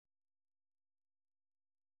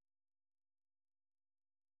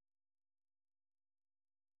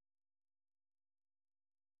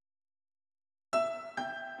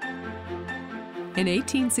In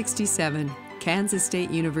 1867, Kansas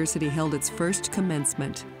State University held its first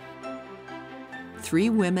commencement.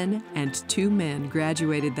 3 women and 2 men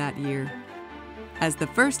graduated that year. As the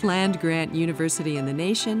first land-grant university in the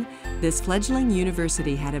nation, this fledgling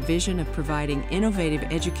university had a vision of providing innovative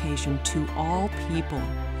education to all people.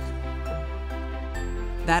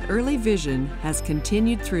 That early vision has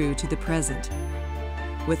continued through to the present.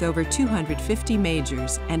 With over 250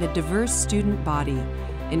 majors and a diverse student body,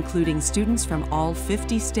 including students from all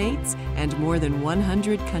 50 states and more than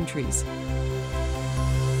 100 countries.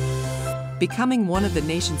 Becoming one of the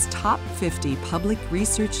nation's top 50 public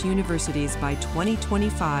research universities by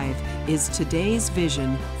 2025 is today's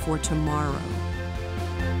vision for tomorrow.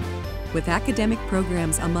 With academic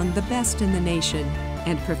programs among the best in the nation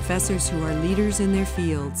and professors who are leaders in their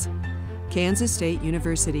fields, Kansas State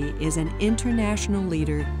University is an international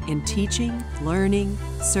leader in teaching, learning,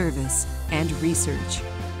 service, and research.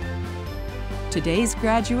 Today's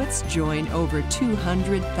graduates join over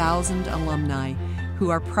 200,000 alumni who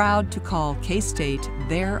are proud to call K-State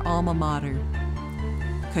their alma mater.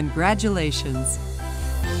 Congratulations,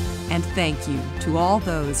 and thank you to all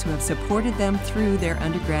those who have supported them through their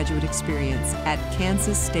undergraduate experience at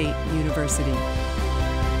Kansas State University.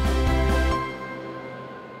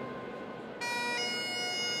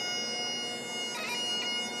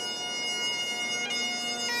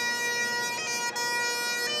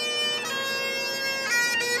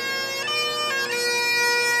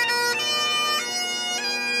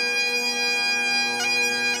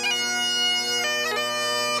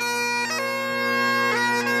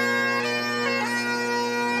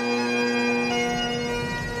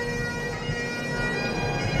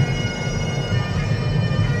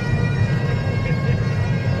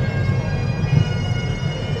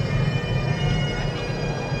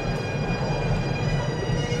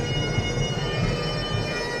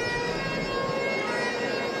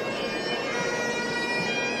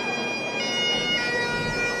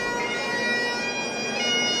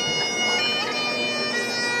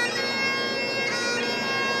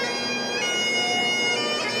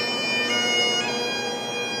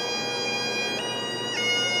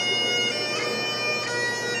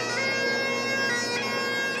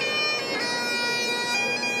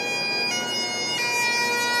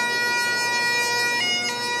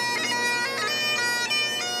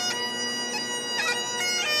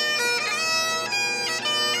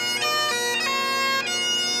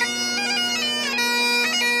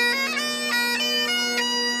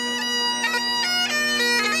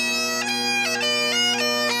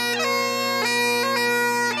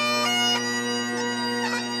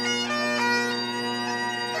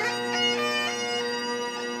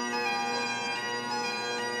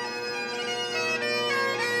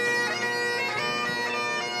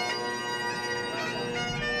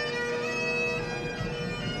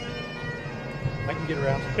 I can get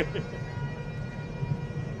around.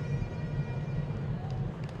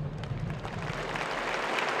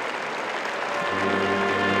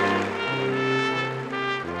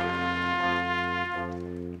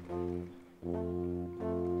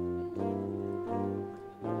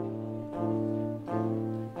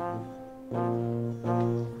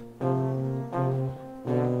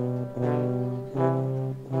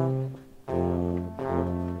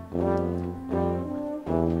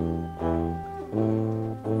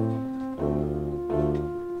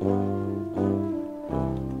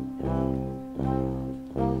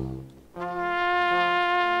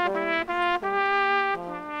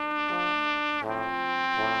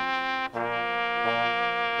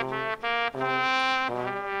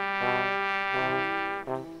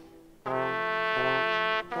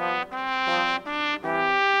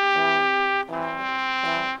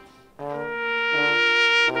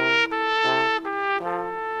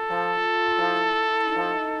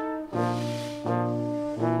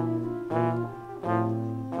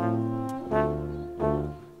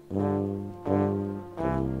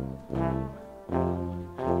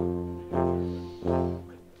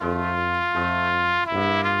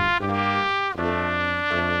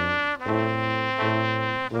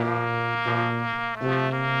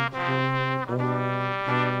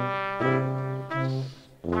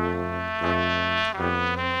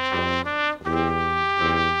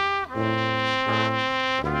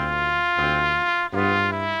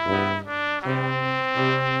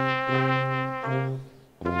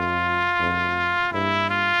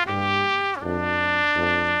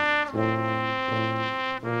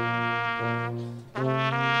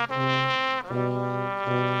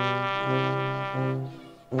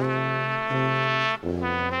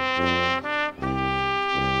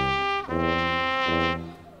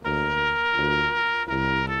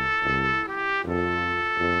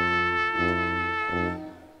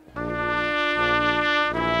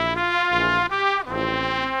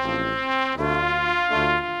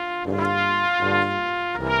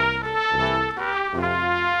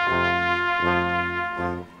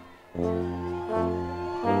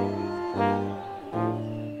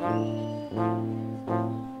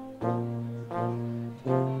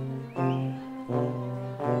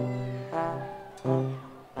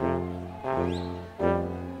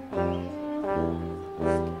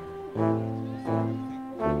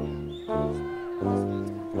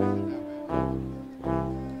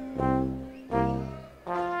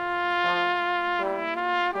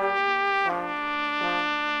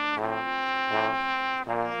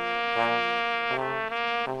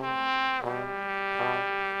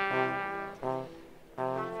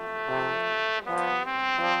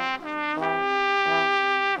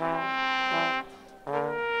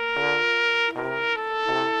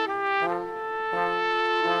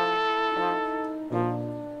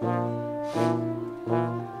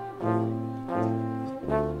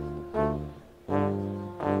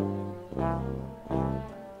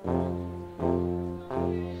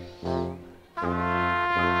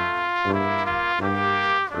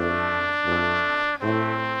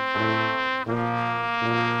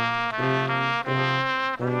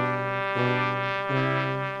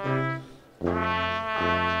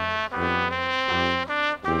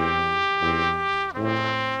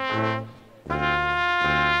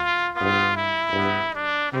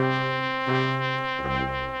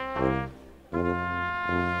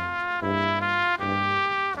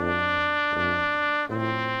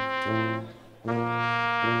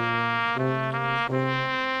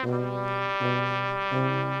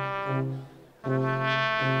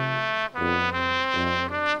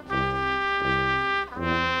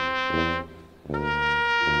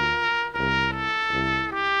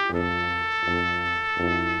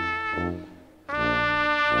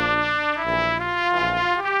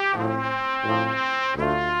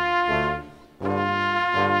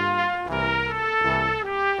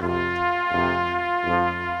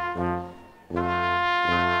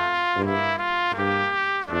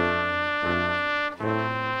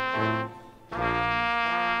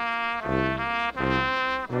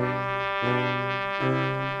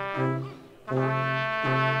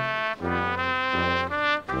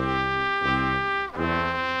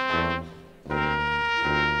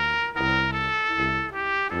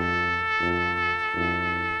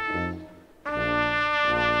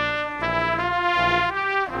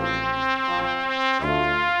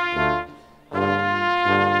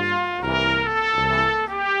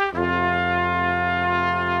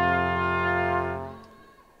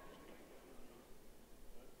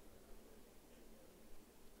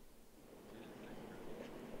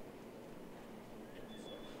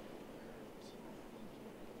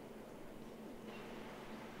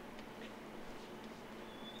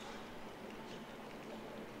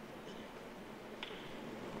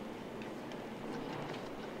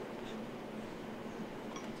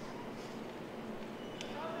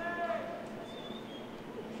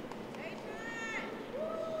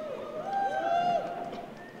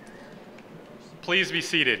 Please be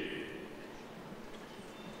seated.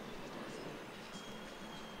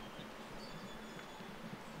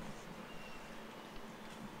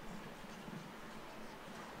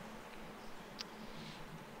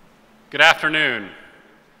 Good afternoon.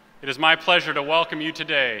 It is my pleasure to welcome you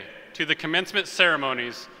today to the commencement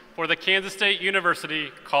ceremonies for the Kansas State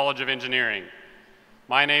University College of Engineering.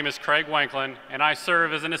 My name is Craig Wanklin, and I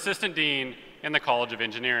serve as an assistant dean in the College of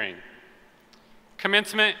Engineering.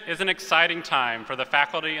 Commencement is an exciting time for the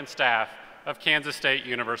faculty and staff of Kansas State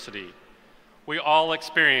University. We all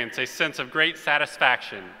experience a sense of great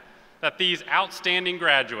satisfaction that these outstanding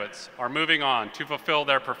graduates are moving on to fulfill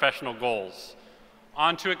their professional goals,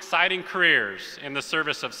 on to exciting careers in the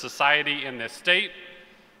service of society in this state,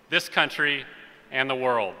 this country, and the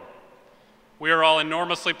world. We are all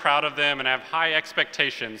enormously proud of them and have high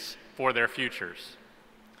expectations for their futures.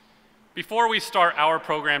 Before we start our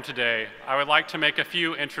program today, I would like to make a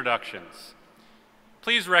few introductions.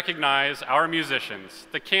 Please recognize our musicians,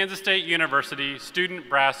 the Kansas State University Student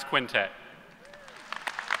Brass Quintet.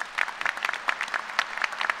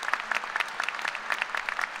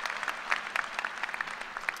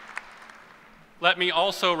 Let me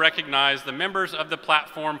also recognize the members of the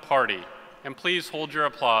Platform Party, and please hold your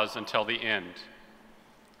applause until the end.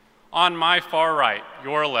 On my far right,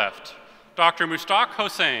 your left, Dr. Mushtaq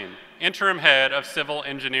Hossain, Interim Head of Civil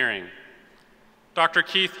Engineering. Dr.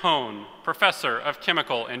 Keith Hone, Professor of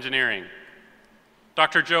Chemical Engineering.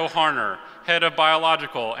 Dr. Joe Harner, Head of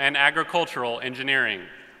Biological and Agricultural Engineering.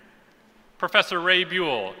 Professor Ray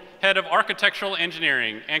Buell, Head of Architectural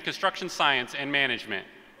Engineering and Construction Science and Management.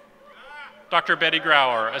 Dr. Betty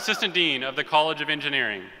Grauer, Assistant Dean of the College of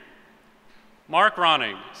Engineering. Mark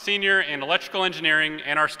Ronning, Senior in Electrical Engineering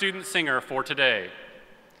and our student singer for today.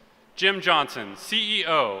 Jim Johnson,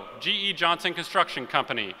 CEO, GE Johnson Construction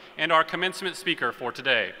Company, and our commencement speaker for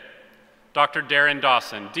today. Dr. Darren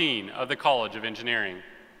Dawson, Dean of the College of Engineering.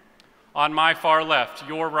 On my far left,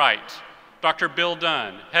 your right, Dr. Bill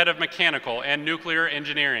Dunn, Head of Mechanical and Nuclear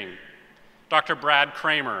Engineering. Dr. Brad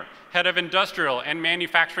Kramer, Head of Industrial and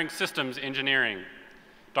Manufacturing Systems Engineering.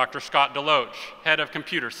 Dr. Scott Deloach, Head of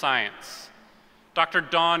Computer Science. Dr.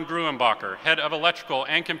 Dawn Gruenbacher, Head of Electrical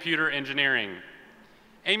and Computer Engineering.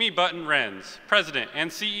 Amy Button-Renz, President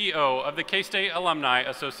and CEO of the K-State Alumni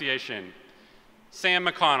Association. Sam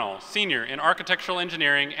McConnell, Senior in Architectural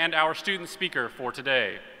Engineering and our student speaker for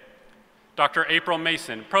today. Dr. April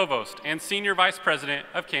Mason, Provost and Senior Vice President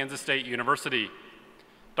of Kansas State University.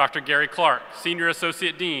 Dr. Gary Clark, Senior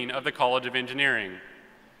Associate Dean of the College of Engineering.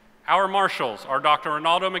 Our marshals are Dr.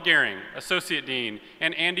 Ronaldo McGarring, Associate Dean,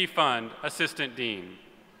 and Andy Fund, Assistant Dean.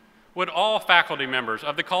 Would all faculty members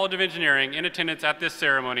of the College of Engineering in attendance at this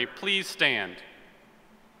ceremony please stand?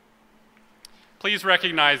 Please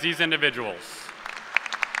recognize these individuals.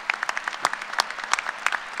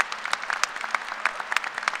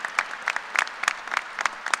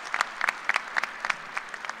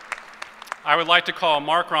 I would like to call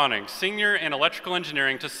Mark Ronning, Senior in Electrical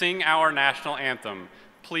Engineering, to sing our national anthem.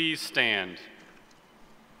 Please stand.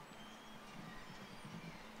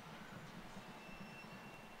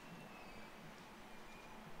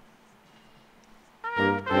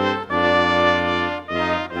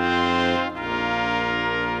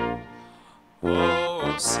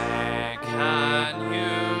 Oh, say, can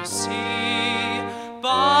you see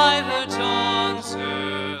by the dawn's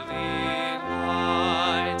early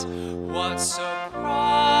light what so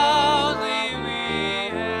proudly we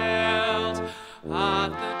hailed at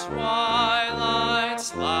the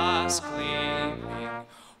twilight's last gleaming,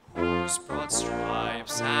 whose broad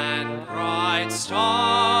stripes and bright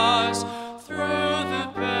stars through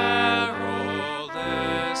the perilous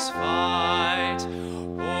fight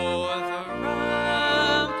o'er the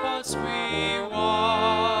ramparts we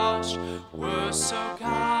watched were so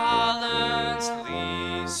gallantly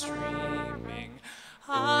streaming,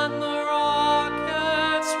 and the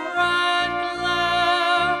rocket's red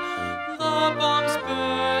glare, the bombs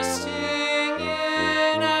bursting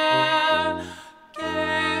in air,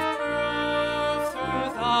 gave proof through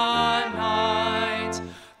the night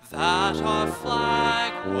that our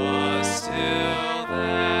flag was still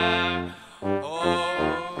there.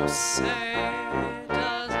 Oh, say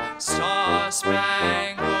does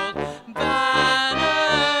star-spangled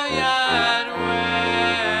banner yet wave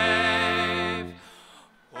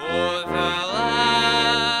o'er the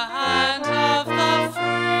land of the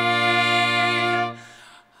free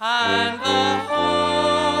and the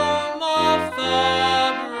home of the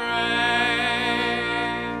brave?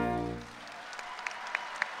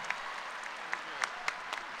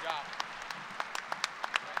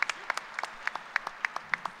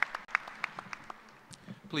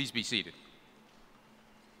 Please be seated.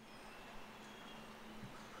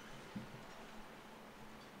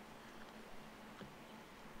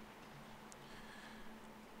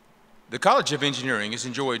 The College of Engineering has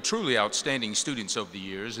enjoyed truly outstanding students over the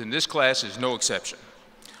years, and this class is no exception.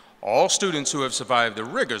 All students who have survived the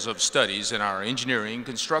rigors of studies in our engineering,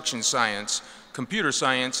 construction science, computer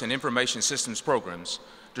science, and information systems programs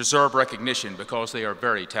deserve recognition because they are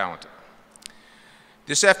very talented.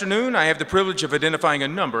 This afternoon, I have the privilege of identifying a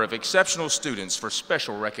number of exceptional students for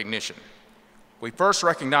special recognition. We first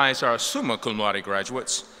recognize our summa cum laude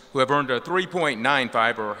graduates who have earned a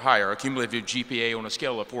 3.95 or higher cumulative GPA on a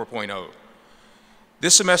scale of 4.0.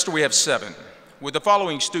 This semester we have 7, with the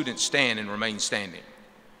following students stand and remain standing: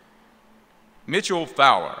 Mitchell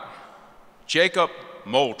Fowler, Jacob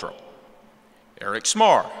Moultrell, Eric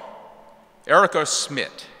Smar, Erica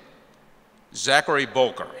Smith, Zachary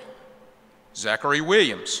Bolker, Zachary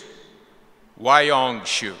Williams, Wyong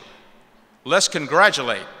Shu. Let's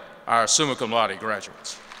congratulate our summa cum laude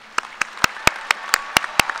graduates.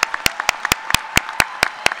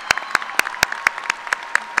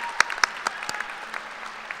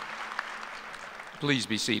 Please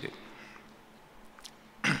be seated.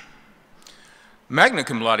 Magna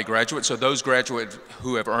cum laude graduates are those graduates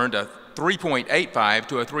who have earned a 3.85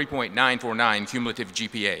 to a 3.949 cumulative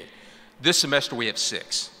GPA. This semester we have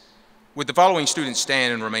 6. Would the following students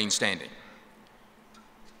stand and remain standing?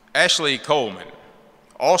 Ashley Coleman,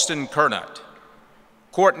 Austin Kernut,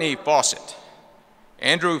 Courtney Fawcett,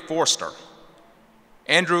 Andrew Forster,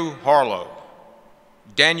 Andrew Harlow,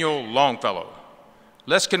 Daniel Longfellow.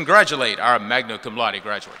 Let's congratulate our magna cum laude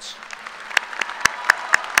graduates.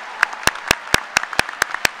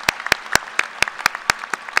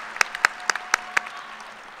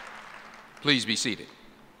 Please be seated.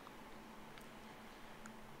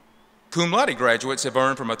 Cum laude graduates have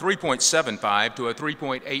earned from a 3.75 to a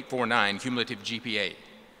 3.849 cumulative GPA.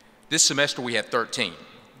 This semester we have 13.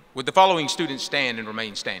 Would the following students stand and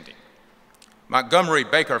remain standing? Montgomery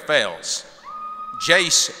Baker Fales,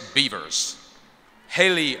 Jace Beavers,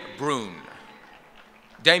 Haley Brune,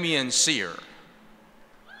 Damian Sear,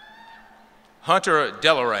 Hunter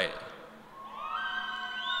Delaray,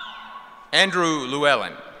 Andrew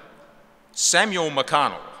Llewellyn, Samuel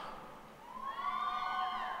McConnell,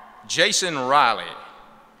 Jason Riley,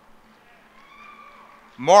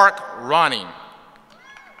 Mark Ronning,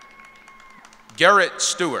 Garrett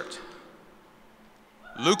Stewart,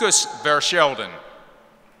 Lucas Verschelden,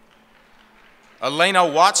 Elena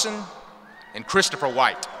Watson, and Christopher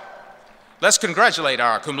White. Let's congratulate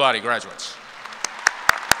our cum laude graduates.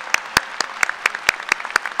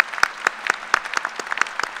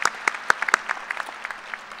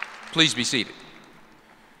 Please be seated.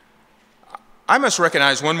 I must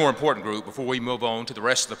recognize one more important group before we move on to the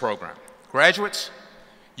rest of the program. Graduates,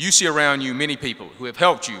 you see around you many people who have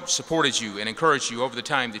helped you, supported you, and encouraged you over the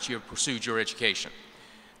time that you have pursued your education.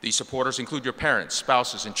 These supporters include your parents,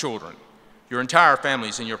 spouses, and children, your entire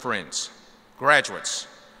families, and your friends. Graduates,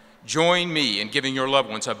 join me in giving your loved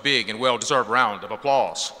ones a big and well-deserved round of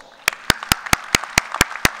applause.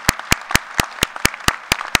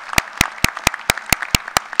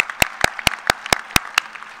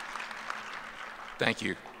 Thank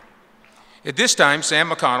you. At this time,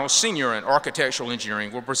 Sam McConnell, Senior in Architectural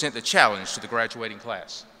Engineering, will present the challenge to the graduating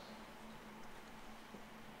class.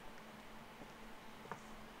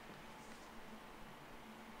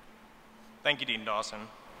 Thank you, Dean Dawson.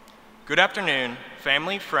 Good afternoon,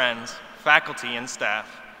 family, friends, faculty, and staff,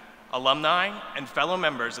 alumni, and fellow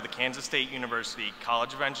members of the Kansas State University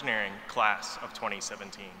College of Engineering class of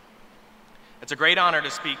 2017. It's a great honor to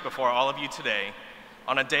speak before all of you today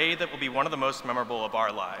on a day that will be one of the most memorable of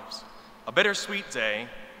our lives. A bittersweet day,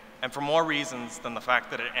 and for more reasons than the fact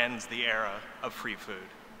that it ends the era of free food.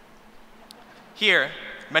 Here,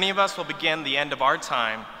 many of us will begin the end of our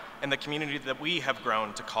time in the community that we have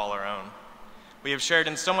grown to call our own. We have shared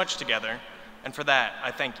in so much together, and for that, I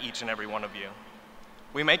thank each and every one of you.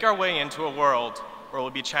 We make our way into a world where we'll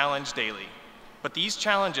be challenged daily, but these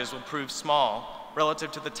challenges will prove small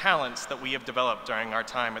relative to the talents that we have developed during our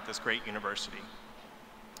time at this great university.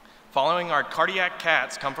 Following our cardiac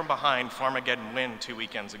cats come from behind Farmageddon win 2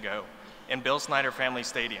 weekends ago in Bill Snyder Family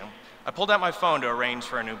Stadium, I pulled out my phone to arrange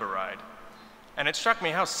for an Uber ride. And it struck me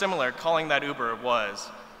how similar calling that Uber was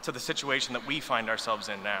to the situation that we find ourselves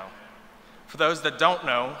in now. For those that don't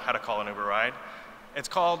know how to call an Uber ride, it's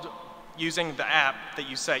called using the app that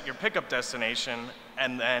you set your pickup destination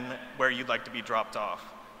and then where you'd like to be dropped off.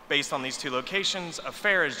 Based on these two locations, a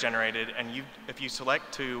fare is generated, and if you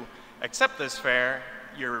select to accept this fare,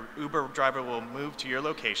 your Uber driver will move to your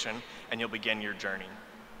location and you'll begin your journey.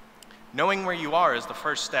 Knowing where you are is the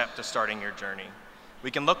first step to starting your journey.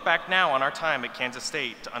 We can look back now on our time at Kansas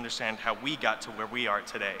State to understand how we got to where we are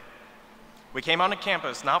today. We came onto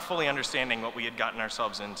campus not fully understanding what we had gotten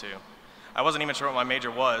ourselves into. I wasn't even sure what my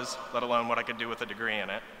major was, let alone what I could do with a degree in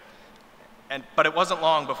it. But it wasn't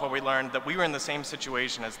long before we learned that we were in the same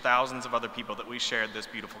situation as thousands of other people that we shared this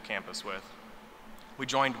beautiful campus with. We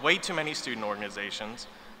joined way too many student organizations,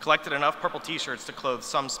 collected enough purple t-shirts to clothe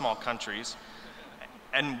some small countries,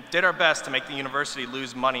 and did our best to make the university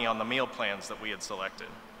lose money on the meal plans that we had selected.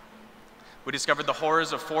 We discovered the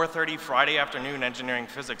horrors of 4:30 Friday afternoon engineering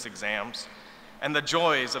physics exams, and the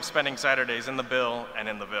joys of spending Saturdays in the Bill and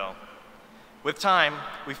in the Ville. With time,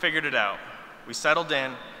 we figured it out. We settled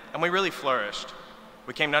in, and we really flourished.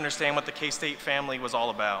 We came to understand what the K-State family was all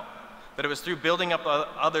about, that it was through building up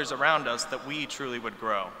others around us that we truly would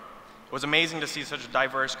grow. It was amazing to see such a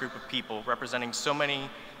diverse group of people representing so many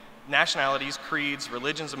nationalities, creeds,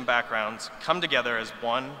 religions, and backgrounds come together as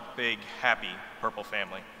one big, happy, purple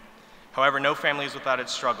family. However, no family is without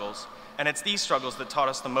its struggles, and it's these struggles that taught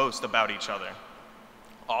us the most about each other.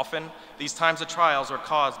 Often, these times of trials were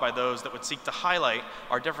caused by those that would seek to highlight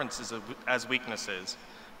our differences as weaknesses,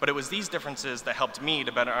 but it was these differences that helped me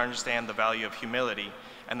to better understand the value of humility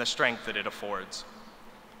and the strength that it affords.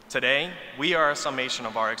 Today, we are a summation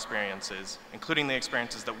of our experiences, including the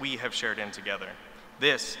experiences that we have shared in together.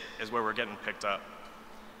 This is where we're getting picked up.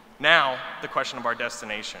 Now, the question of our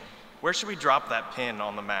destination. Where should we drop that pin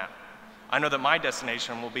on the map? I know that my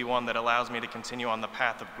destination will be one that allows me to continue on the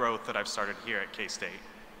path of growth that I've started here at K-State.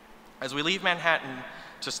 As we leave Manhattan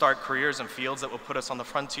to start careers in fields that will put us on the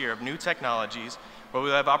frontier of new technologies, where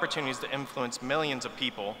we'll have opportunities to influence millions of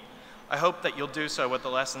people, I hope that you'll do so with the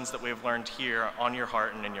lessons that we have learned here on your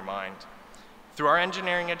heart and in your mind. Through our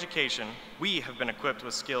engineering education, we have been equipped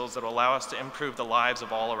with skills that will allow us to improve the lives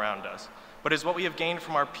of all around us, but it's what we have gained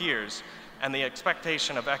from our peers and the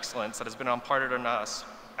expectation of excellence that has been imparted on us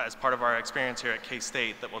as part of our experience here at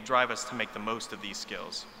K-State that will drive us to make the most of these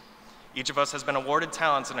skills. Each of us has been awarded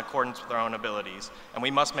talents in accordance with our own abilities, and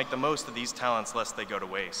we must make the most of these talents lest they go to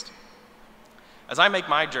waste. As I make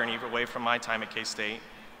my journey away from my time at K-State,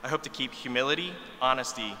 I hope to keep humility,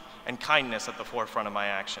 honesty, and kindness at the forefront of my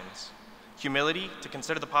actions. Humility to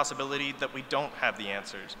consider the possibility that we don't have the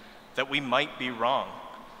answers, that we might be wrong.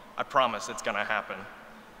 I promise it's gonna happen.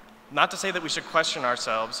 Not to say that we should question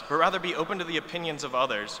ourselves, but rather be open to the opinions of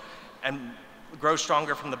others and grow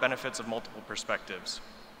stronger from the benefits of multiple perspectives.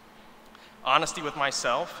 Honesty with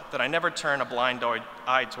myself, that I never turn a blind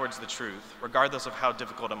eye towards the truth, regardless of how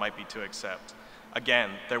difficult it might be to accept. Again,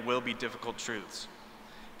 there will be difficult truths.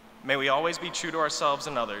 May we always be true to ourselves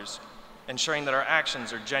and others, ensuring that our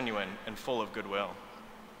actions are genuine and full of goodwill.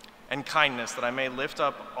 And kindness, that I may lift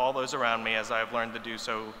up all those around me as I have learned to do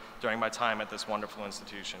so during my time at this wonderful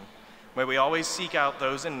institution. May we always seek out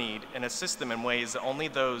those in need and assist them in ways that only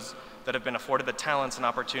those that have been afforded the talents and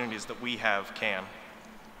opportunities that we have can.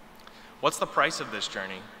 What's the price of this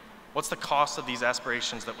journey? What's the cost of these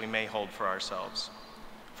aspirations that we may hold for ourselves?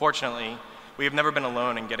 Fortunately, we have never been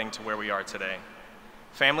alone in getting to where we are today.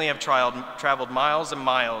 Family have traveled miles and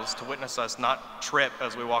miles to witness us not trip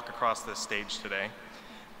as we walk across this stage today.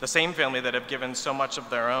 The same family that have given so much of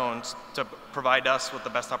their own to provide us with the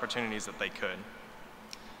best opportunities that they could.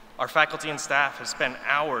 Our faculty and staff have spent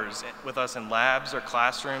hours with us in labs or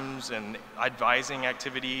classrooms and advising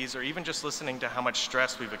activities, or even just listening to how much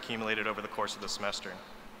stress we've accumulated over the course of the semester.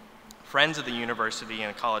 Friends of the University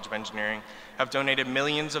and College of Engineering have donated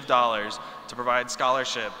millions of dollars to provide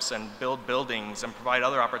scholarships and build buildings and provide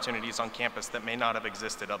other opportunities on campus that may not have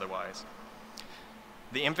existed otherwise.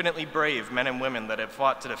 The infinitely brave men and women that have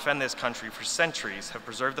fought to defend this country for centuries have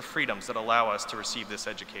preserved the freedoms that allow us to receive this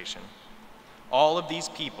education. All of these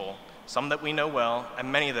people, some that we know well and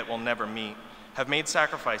many that we'll never meet, have made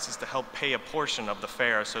sacrifices to help pay a portion of the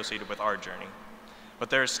fare associated with our journey. But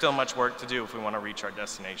there is still much work to do if we want to reach our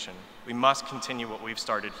destination. We must continue what we've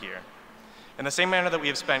started here. In the same manner that we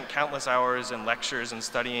have spent countless hours in lectures and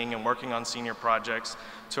studying and working on senior projects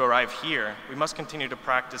to arrive here, we must continue to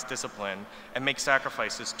practice discipline and make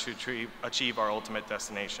sacrifices to achieve our ultimate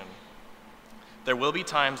destination. There will be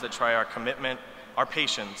times that try our commitment, our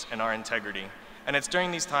patience, and our integrity. And it's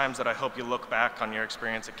during these times that I hope you look back on your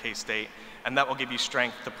experience at K-State, and that will give you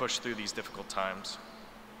strength to push through these difficult times.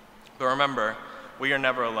 But remember, we are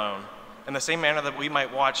never alone. In the same manner that we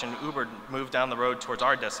might watch an Uber move down the road towards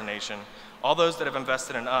our destination, all those that have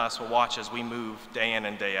invested in us will watch as we move day in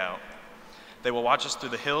and day out. They will watch us through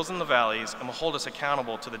the hills and the valleys and will hold us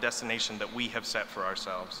accountable to the destination that we have set for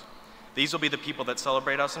ourselves. These will be the people that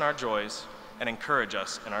celebrate us in our joys and encourage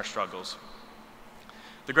us in our struggles.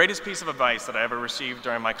 The greatest piece of advice that I ever received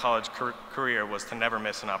during my college career was to never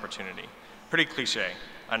miss an opportunity. Pretty cliche,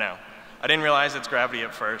 I know. I didn't realize its gravity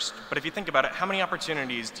at first, but if you think about it, how many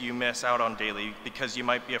opportunities do you miss out on daily because you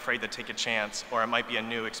might be afraid to take a chance or it might be a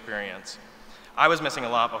new experience? I was missing a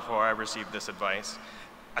lot before I received this advice.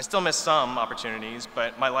 I still miss some opportunities,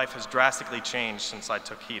 but my life has drastically changed since I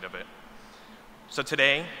took heed of it. So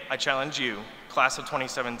today, I challenge you, class of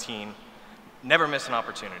 2017, never miss an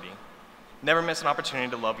opportunity. Never miss an opportunity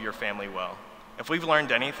to love your family well. If we've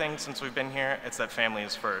learned anything since we've been here, it's that family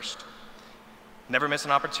is first. Never miss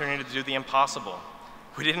an opportunity to do the impossible.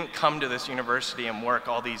 We didn't come to this university and work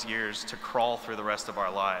all these years to crawl through the rest of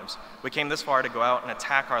our lives. We came this far to go out and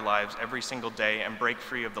attack our lives every single day and break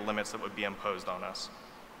free of the limits that would be imposed on us.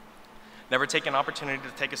 Never take an opportunity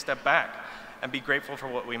to take a step back and be grateful for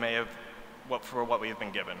what we have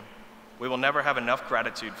been given. We will never have enough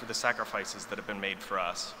gratitude for the sacrifices that have been made for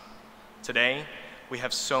us. Today, we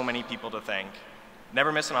have so many people to thank.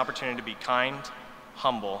 Never miss an opportunity to be kind,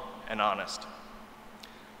 humble, and honest.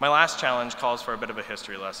 My last challenge calls for a bit of a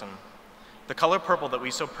history lesson. The color purple that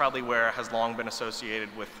we so proudly wear has long been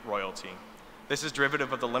associated with royalty. This is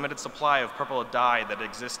derivative of the limited supply of purple dye that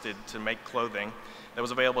existed to make clothing that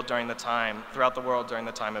was available throughout the world during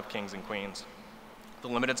the time of kings and queens. The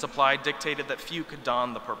limited supply dictated that few could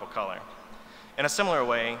don the purple color. In a similar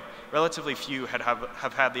way, relatively few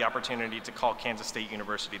have had the opportunity to call Kansas State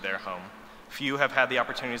University their home. Few have had the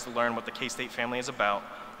opportunities to learn what the K-State family is about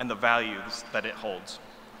and the values that it holds.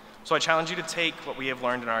 So I challenge you to take what we have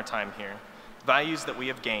learned in our time here, values that we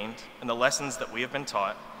have gained and the lessons that we have been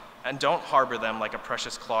taught, and don't harbor them like a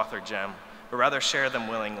precious cloth or gem, but rather share them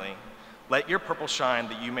willingly. Let your purple shine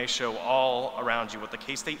that you may show all around you what the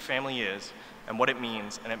K-State family is and what it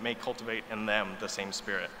means, and it may cultivate in them the same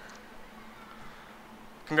spirit.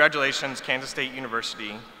 Congratulations, Kansas State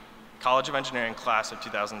University, College of Engineering class of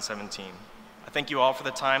 2017. I thank you all for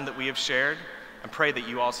the time that we have shared and pray that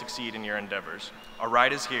you all succeed in your endeavors. Our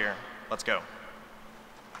ride is here. Let's go.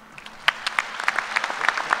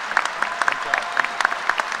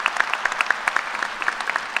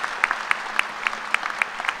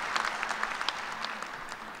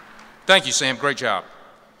 Thank you, Sam. Great job.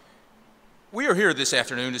 We are here this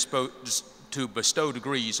afternoon to bestow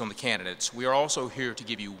degrees on the candidates. We are also here to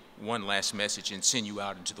give you one last message and send you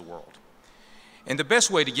out into the world. And the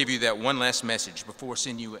best way to give you that one last message before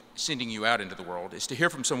sending you out into the world is to hear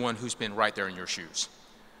from someone who's been right there in your shoes.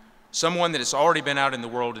 Someone that has already been out in the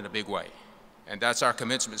world in a big way. And that's our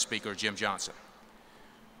commencement speaker, Jim Johnson.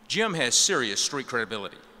 Jim has serious street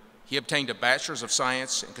credibility. He obtained a Bachelor's of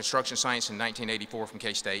Science in Construction Science in 1984 from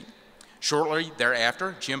K-State. Shortly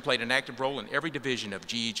thereafter, Jim played an active role in every division of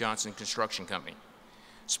G.E. Johnson Construction Company.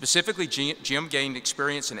 Specifically, Jim gained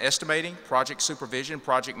experience in estimating, project supervision,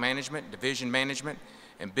 project management, division management,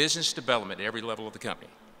 and business development at every level of the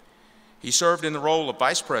company. He served in the role of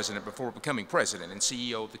vice president before becoming president and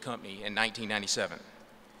CEO of the company in 1997.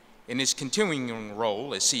 In his continuing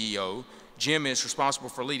role as CEO, Jim is responsible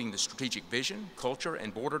for leading the strategic vision, culture,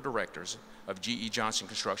 and board of directors of G.E. Johnson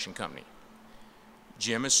Construction Company.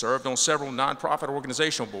 Jim has served on several nonprofit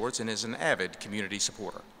organizational boards and is an avid community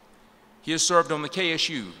supporter. He has served on the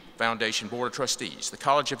KSU Foundation Board of Trustees, the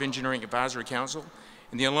College of Engineering Advisory Council,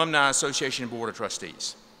 and the Alumni Association Board of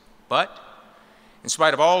Trustees. But, in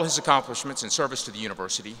spite of all his accomplishments and service to the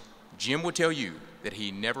university, Jim would tell you that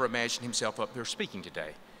he never imagined himself up here speaking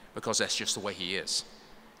today, because that's just the way he is.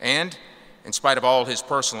 And, in spite of all his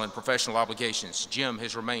personal and professional obligations, Jim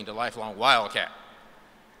has remained a lifelong Wildcat.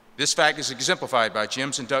 This fact is exemplified by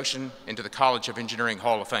Jim's induction into the College of Engineering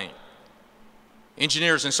Hall of Fame.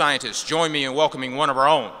 Engineers and scientists, join me in welcoming one of our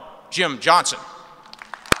own, Jim Johnson.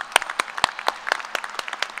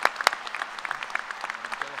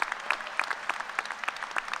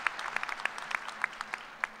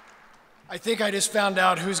 I think I just found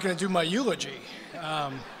out who's going to do my eulogy.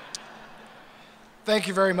 Thank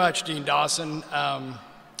you very much, Dean Dawson.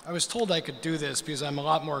 I was told I could do this because I'm a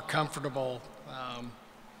lot more comfortable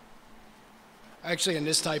actually in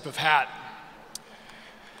this type of hat.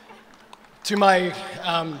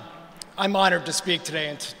 I'm honored to speak today,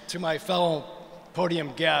 and to my fellow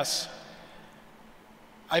podium guests,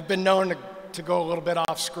 I've been known to go a little bit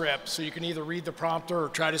off script, so you can either read the prompter or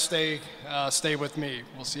try to stay with me.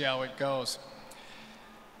 We'll see how it goes.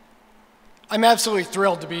 I'm absolutely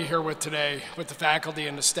thrilled to be here today with the faculty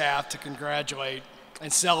and the staff to congratulate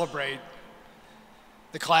and celebrate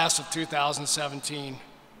the class of 2017.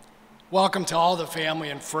 Welcome to all the family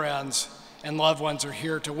and friends and loved ones who are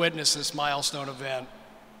here to witness this milestone event.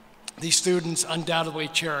 These students undoubtedly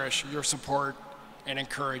cherish your support and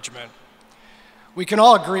encouragement. We can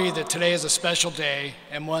all agree that today is a special day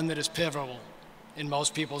and one that is pivotal in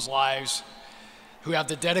most people's lives who have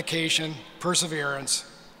the dedication, perseverance,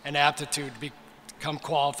 and aptitude to become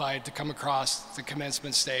qualified to come across the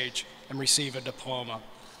commencement stage and receive a diploma.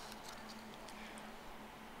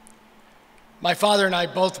 My father and I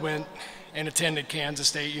both went and attended Kansas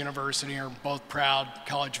State University and are both proud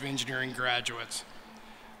College of Engineering graduates.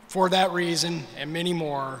 For that reason and many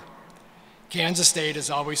more, Kansas State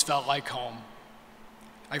has always felt like home.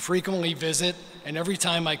 I frequently visit, and every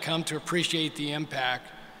time I come to appreciate the impact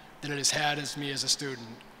that it has had as me as a student,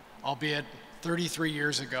 albeit 33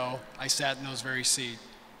 years ago, I sat in those very seats.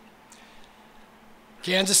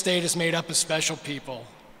 Kansas State is made up of special people,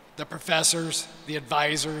 the professors, the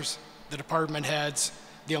advisors, the department heads,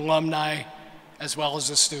 the alumni, as well as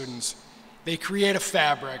the students. They create a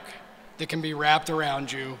fabric that can be wrapped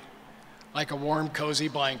around you like a warm, cozy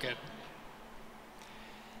blanket.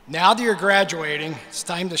 Now that you're graduating, it's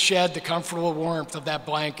time to shed the comfortable warmth of that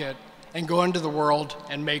blanket and go into the world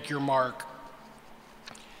and make your mark.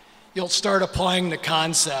 You'll start applying the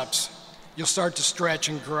concepts. You'll start to stretch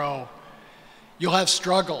and grow. You'll have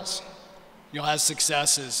struggles. You'll have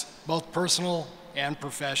successes, both personal and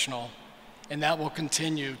professional, and that will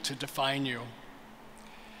continue to define you.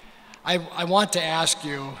 I want to ask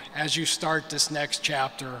you, as you start this next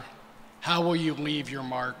chapter, how will you leave your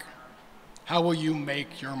mark? How will you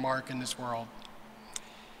make your mark in this world?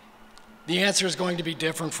 The answer is going to be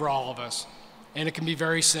different for all of us, and it can be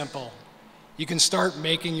very simple. You can start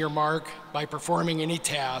making your mark by performing any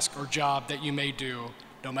task or job that you may do,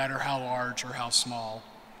 no matter how large or how small.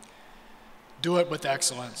 Do it with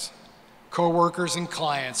excellence. Coworkers and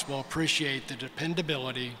clients will appreciate the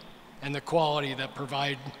dependability and the quality that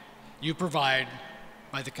you provide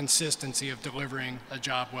by the consistency of delivering a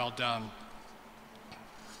job well done.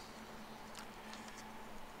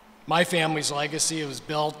 My family's legacy was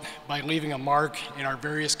built by leaving a mark in our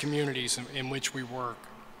various communities in which we work.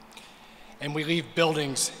 And we leave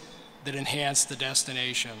buildings that enhance the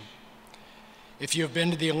destination. If you have been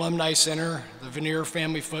to the Alumni Center, the Veneer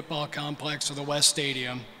Family Football Complex, or the West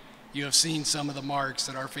Stadium, you have seen some of the marks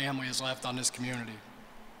that our family has left on this community.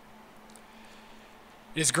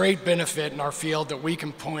 It is great benefit in our field that we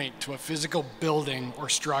can point to a physical building or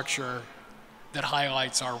structure that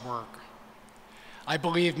highlights our work. I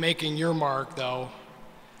believe making your mark, though,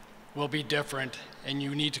 will be different, and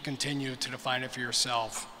you need to continue to define it for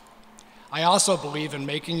yourself. I also believe in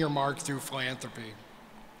making your mark through philanthropy.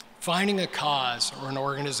 Finding a cause or an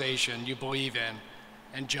organization you believe in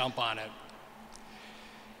and jump on it.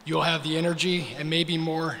 You'll have the energy, and maybe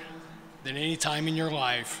more than any time in your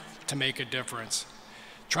life, to make a difference.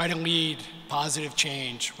 Try to lead positive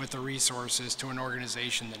change with the resources to an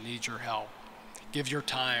organization that needs your help. Give your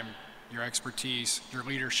time, your expertise, your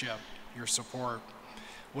leadership, your support,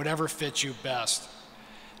 whatever fits you best.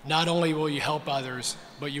 Not only will you help others,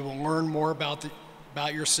 but you will learn more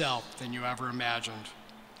about yourself than you ever imagined.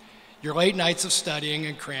 Your late nights of studying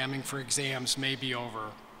and cramming for exams may be over,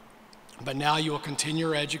 but now you will continue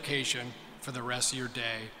your education for the rest of your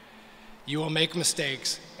day. You will make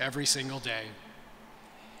mistakes every single day,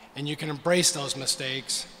 and you can embrace those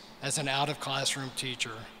mistakes as an out-of-classroom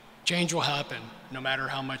teacher. Change will happen no matter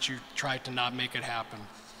how much you try to not make it happen.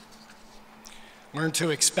 Learn to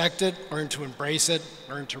expect it, learn to embrace it,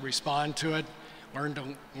 learn to respond to it, learn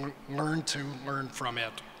to learn from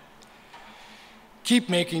it. Keep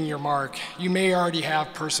making your mark. You may already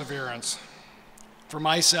have perseverance. For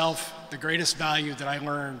myself, the greatest value that I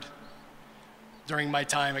learned during my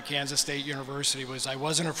time at Kansas State University was I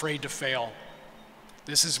wasn't afraid to fail.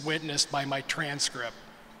 This is witnessed by my transcript.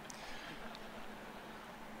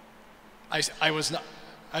 I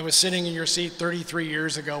was sitting in your seat 33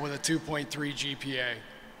 years ago with a 2.3 GPA.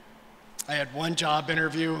 I had one job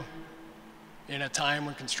interview in a time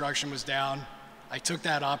when construction was down. I took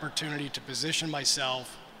that opportunity to position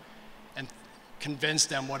myself and convince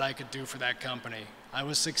them what I could do for that company. I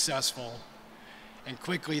was successful, and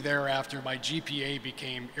quickly thereafter, my GPA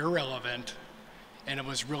became irrelevant, and it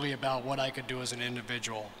was really about what I could do as an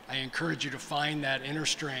individual. I encourage you to find that inner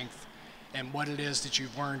strength and what it is that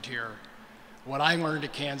you've learned here. What I learned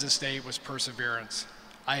at Kansas State was perseverance.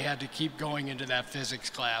 I had to keep going into that physics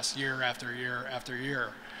class year after year after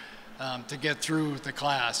year to get through the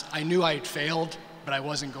class. I knew I'd failed, but I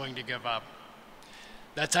wasn't going to give up.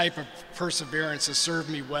 That type of perseverance has served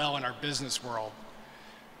me well in our business world,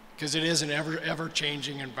 because it is an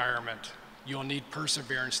ever-changing environment. You'll need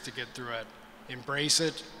perseverance to get through it. Embrace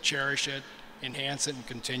it, cherish it, enhance it, and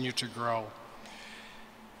continue to grow.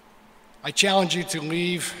 I challenge you to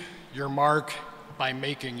leave your mark by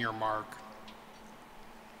making your mark.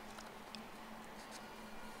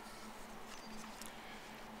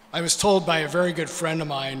 I was told by a very good friend of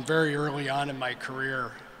mine very early on in my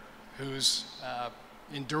career, who's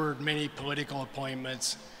endured many political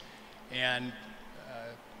appointments and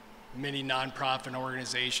many nonprofit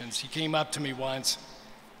organizations. He came up to me once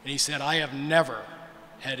and he said, I have never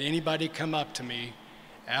had anybody come up to me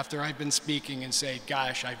after I've been speaking and say,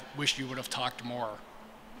 gosh, I wish you would have talked more.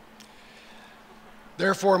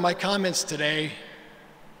 Therefore, my comments today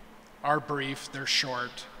are brief, they're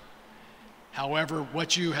short. However,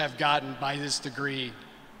 what you have gotten by this degree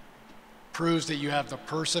proves that you have the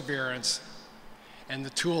perseverance and the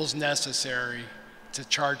tools necessary to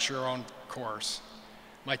chart your own course.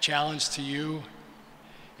 My challenge to you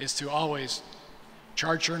is to always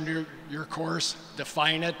chart your course,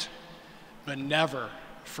 define it, but never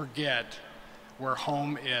forget where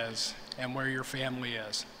home is and where your family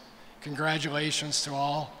is. Congratulations to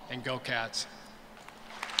all, and go Cats.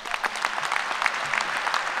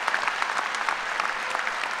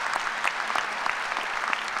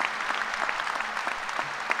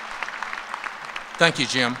 Thank you,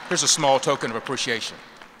 Jim. Here's a small token of appreciation.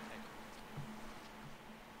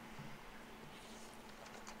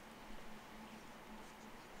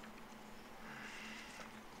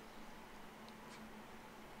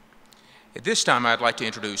 At this time, I'd like to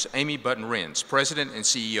introduce Amy Button-Renz, President and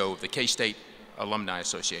CEO of the K-State Alumni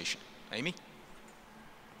Association. Amy?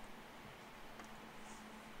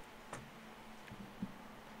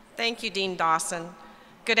 Thank you, Dean Dawson.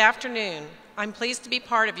 Good afternoon. I'm pleased to be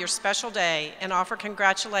part of your special day and offer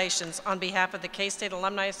congratulations on behalf of the K-State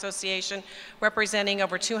Alumni Association, representing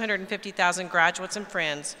over 250,000 graduates and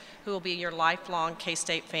friends who will be your lifelong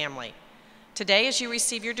K-State family. Today, as you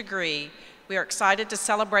receive your degree, we are excited to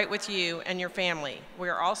celebrate with you and your family. We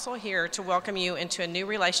are also here to welcome you into a new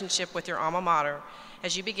relationship with your alma mater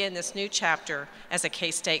as you begin this new chapter as a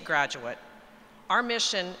K-State graduate. Our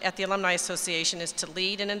mission at the Alumni Association is to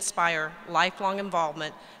lead and inspire lifelong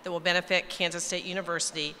involvement that will benefit Kansas State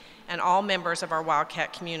University and all members of our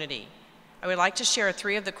Wildcat community. I would like to share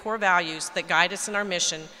 3 of the core values that guide us in our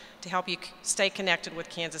mission to help you stay connected with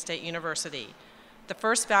Kansas State University. The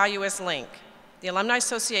first value is link. The Alumni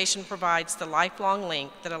Association provides the lifelong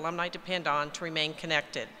link that alumni depend on to remain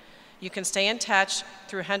connected. You can stay in touch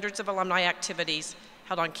through hundreds of alumni activities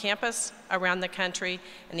held on campus, around the country,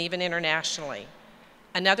 and even internationally.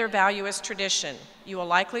 Another value is tradition. You will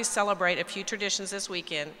likely celebrate a few traditions this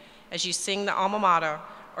weekend as you sing the alma mater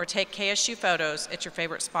or take KSU photos at your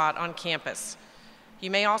favorite spot on campus. You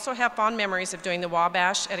may also have fond memories of doing the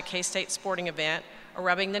Wabash at a K-State sporting event or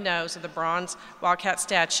rubbing the nose of the bronze Wildcat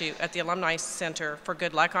statue at the Alumni Center for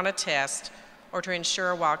good luck on a test or to ensure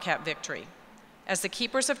a Wildcat victory. As the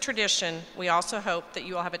keepers of tradition, we also hope that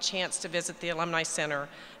you will have a chance to visit the Alumni Center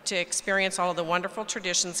to experience all of the wonderful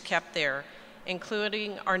traditions kept there,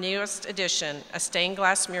 including our newest addition, a stained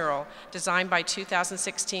glass mural designed by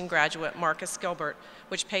 2016 graduate Marcus Gilbert,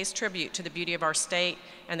 which pays tribute to the beauty of our state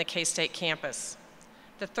and the K-State campus.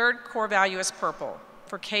 The third core value is purple.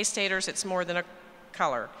 For K-Staters, it's more than a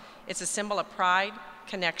color. It's a symbol of pride,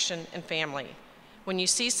 connection, and family. When you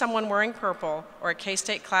see someone wearing purple or a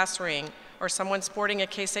K-State class ring or someone sporting a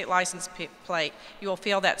K-State license plate, you will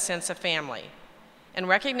feel that sense of family. In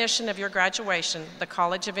recognition of your graduation, the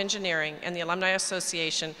College of Engineering and the Alumni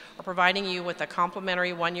Association are providing you with a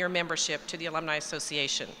complimentary one-year membership to the Alumni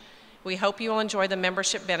Association. We hope you will enjoy the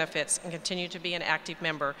membership benefits and continue to be an active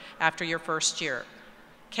member after your first year.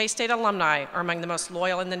 K-State alumni are among the most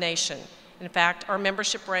loyal in the nation. In fact, our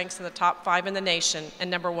membership ranks in the top 5 in the nation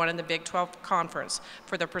and #1 in the Big 12 Conference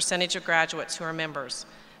for the percentage of graduates who are members.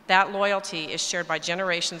 That loyalty is shared by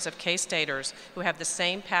generations of K-Staters who have the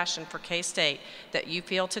same passion for K-State that you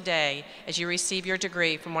feel today as you receive your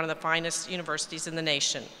degree from one of the finest universities in the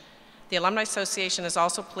nation. The Alumni Association is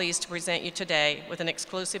also pleased to present you today with an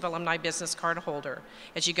exclusive alumni business card holder.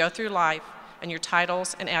 As you go through life and your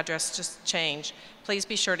titles and addresses change, please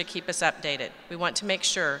be sure to keep us updated. We want to make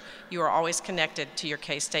sure you are always connected to your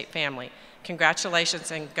K-State family.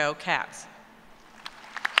 Congratulations and go Cats.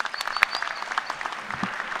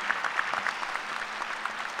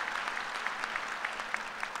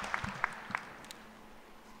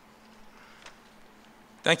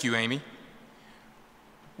 Thank you, Amy.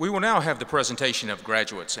 We will now have the presentation of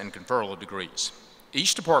graduates and conferral of degrees.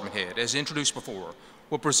 Each department head, as introduced before,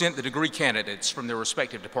 will present the degree candidates from their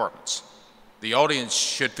respective departments. The audience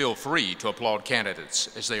should feel free to applaud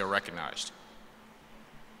candidates as they are recognized.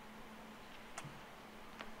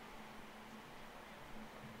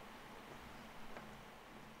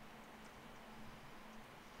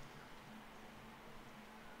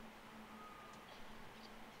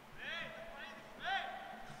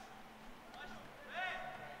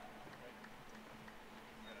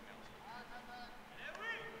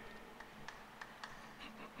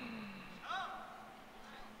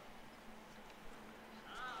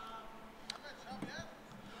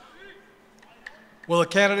 Will the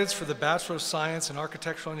candidates for the Bachelor of Science in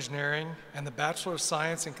Architectural Engineering and the Bachelor of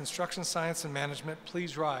Science in Construction Science and Management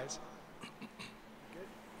please rise?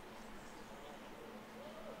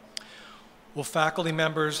 Will faculty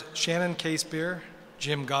members Shannon Casebeer,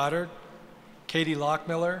 Jim Goddard, Katie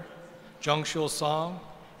Lockmiller, Jungshul Song,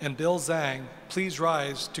 and Bill Zhang please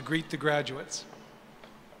rise to greet the graduates?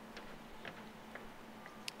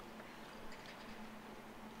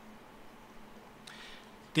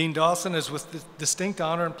 Dean Dawson, it is with distinct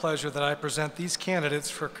honor and pleasure that I present these candidates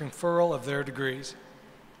for conferral of their degrees.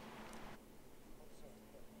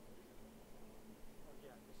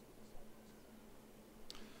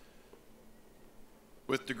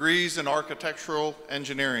 With degrees in architectural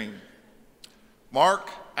engineering, Mark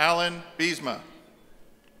Allen Biesma.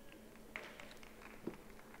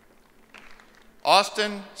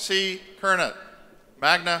 Austin C. Kernett,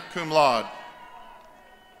 magna cum laude.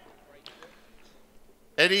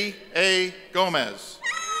 Eddie A. Gomez.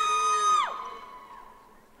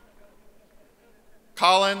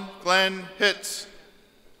 Colin Glenn Hitz.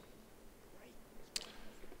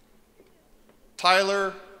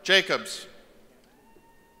 Tyler Jacobs.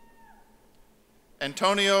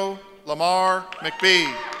 Antonio Lamar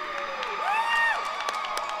McBee.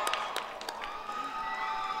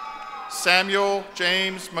 Samuel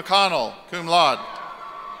James McConnell, cum laude.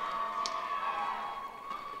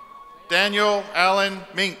 Daniel Allen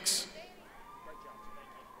Minks.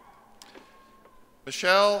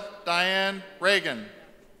 Michelle Diane Reagan.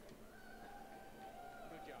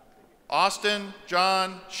 Austin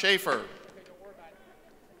John Schaefer.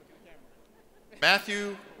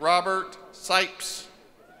 Matthew Robert Sipes.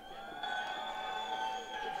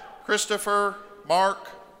 Christopher Mark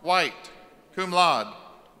White, cum laude.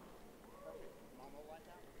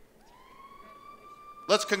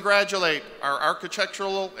 Let's congratulate our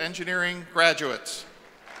architectural engineering graduates.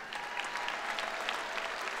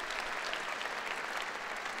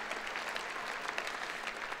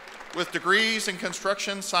 with degrees in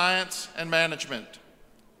construction science and management.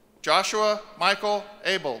 Joshua Michael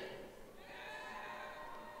Abel.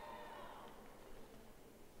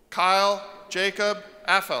 Kyle Jacob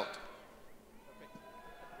Affelt.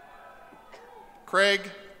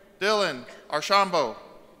 Craig Dylan Archambault.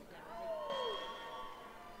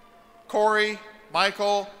 Corey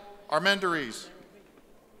Michael Armendariz.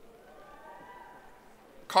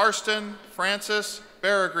 Karsten Francis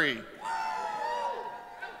Baragry.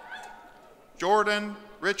 Jordan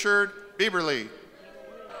Richard Bieberly.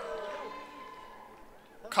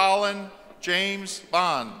 Colin James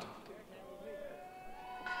Bond.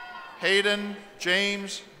 Hayden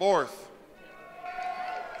James Borth.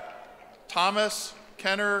 Thomas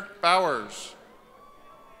Kenner Bowers.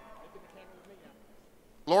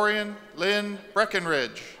 Lorian Lynn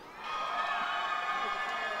Breckenridge.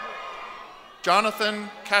 Jonathan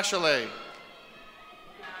Cachelet.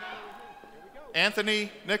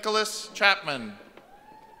 Anthony Nicholas Chapman.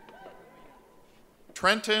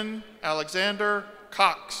 Trenton Alexander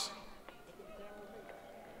Cox.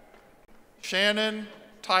 Shannon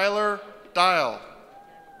Tyler Dial.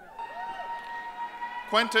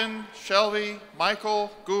 Quentin Shelby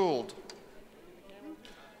Michael Gould.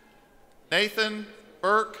 Nathan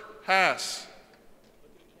Burke Hass.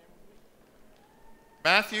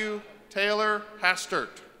 Matthew Taylor Hastert.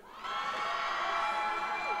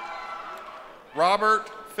 Robert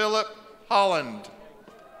Philip Holland.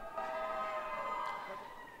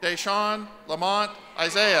 Deshaun Lamont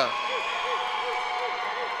Isaiah.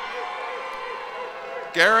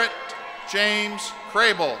 Garrett James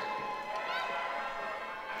Crable.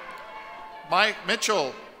 Mike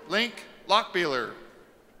Mitchell Link Lockbeeler.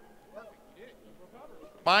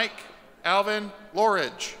 Mike Alvin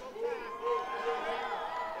Loridge.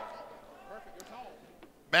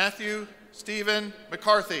 Matthew Stephen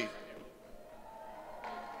McCarthy.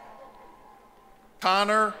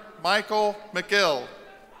 Connor Michael McGill.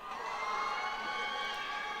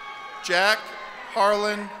 Jack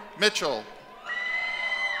Harlan Mitchell.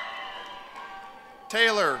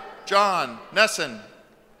 Taylor John Nessen.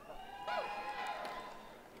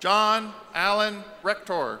 John Allen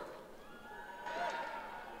Rector.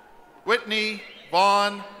 Whitney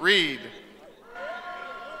Vaughn Reed.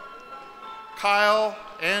 Kyle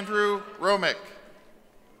Andrew Romick.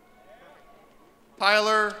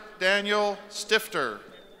 Tyler Daniel Stifter.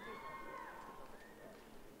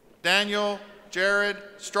 Daniel Jared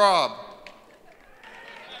Straub.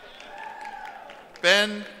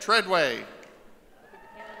 Ben Treadway.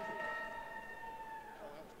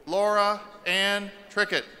 Laura Ann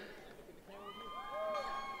Trickett.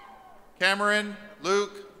 Cameron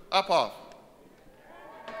Luke Uphoff.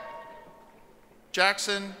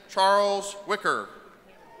 Jackson Charles Wicker.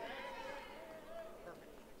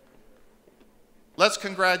 Let's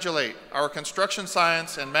congratulate our construction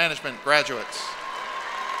science and management graduates.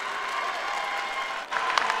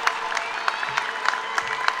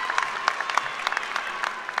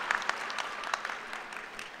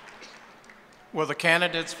 Will the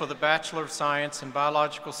candidates for the Bachelor of Science in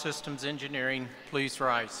Biological Systems Engineering please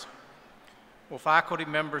rise? Will faculty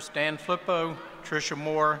members Dan Flippo, Tricia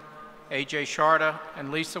Moore, A.J. Sharda,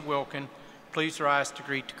 and Lisa Wilkin please rise to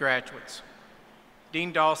greet the graduates?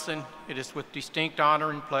 Dean Dawson, it is with distinct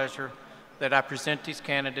honor and pleasure that I present these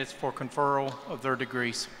candidates for conferral of their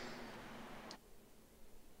degrees.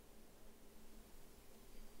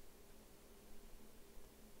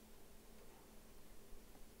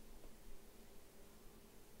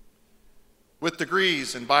 With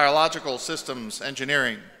degrees in Biological Systems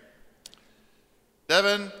Engineering,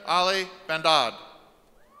 Devin Ali Bandad.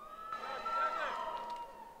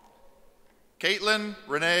 Caitlin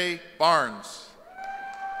Renee Barnes.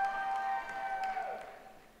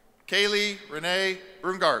 Kaylee Renee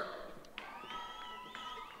Brungart.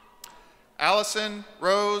 Allison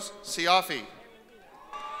Rose Siafi.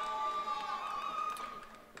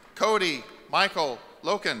 Cody Michael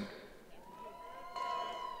Loken.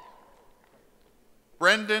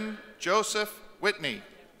 Brendan Joseph Whitney.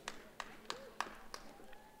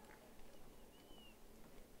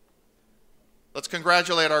 Let's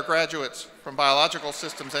congratulate our graduates from Biological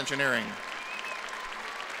Systems Engineering.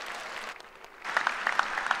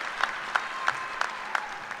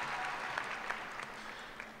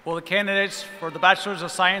 Will the candidates for the Bachelors of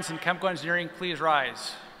Science in Chemical Engineering please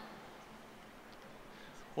rise?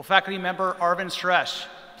 Will faculty member Arvind Suresh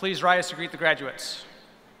please rise to greet the graduates?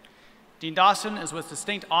 Dean Dawson, is with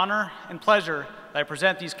distinct honor and pleasure that I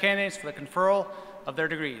present these candidates for the conferral of their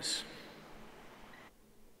degrees.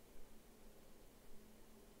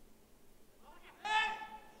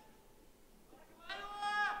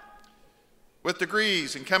 With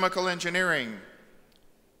degrees in chemical engineering,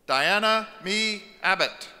 Diana Mee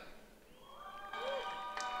Abbott.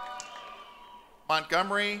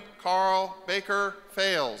 Montgomery Carl Baker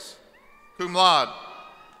Fales, cum laude.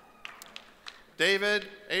 David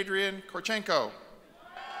Adrian Korchenko.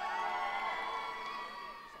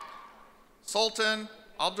 Sultan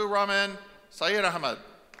Abdurrahman Sayyid Ahmed.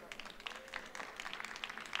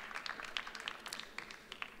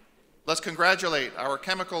 Let's congratulate our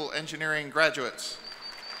chemical engineering graduates.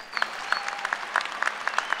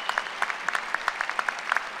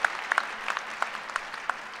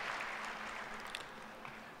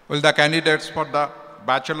 Will the candidates for the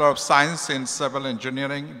Bachelor of Science in Civil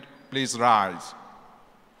Engineering please rise?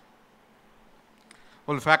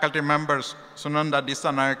 Will faculty members Sunanda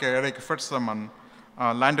Disanaike, Eric Fitzsimmons,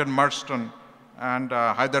 Landon Marston, and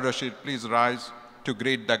Haider Rashid please rise to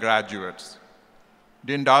greet the graduates?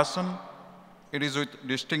 Dean Dawson, it is with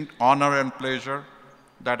distinct honor and pleasure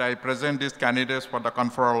that I present these candidates for the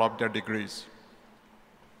conferral of their degrees.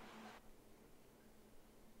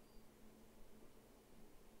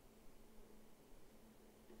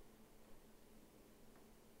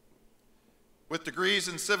 With degrees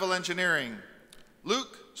in civil engineering,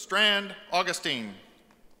 Luke Strand Augustine.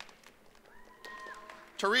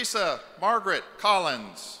 Teresa Margaret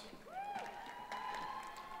Collins.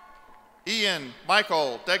 Ian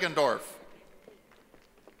Michael Deggendorf.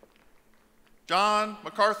 John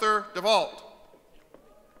MacArthur DeVault.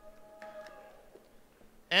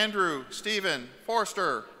 Andrew Stephen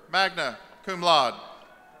Forster, magna cum laude.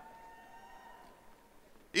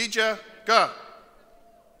 Ija Guh.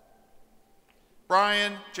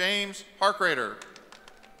 Brian James Harkrader.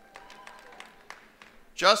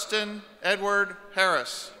 Justin Edward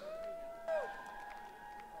Harris.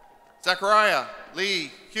 Zachariah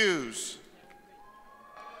Lee Hughes.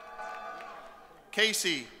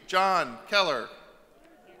 Casey John Keller.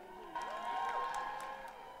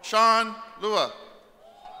 Sean Lua.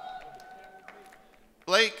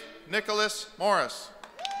 Blake Nicholas Morris.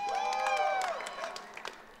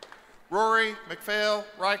 Rory McPhail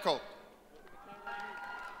Reichelt.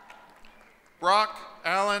 Brock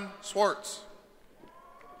Allen Swartz.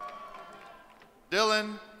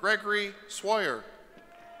 Dylan Gregory Swoyer.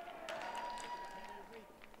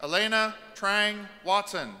 Elena Trang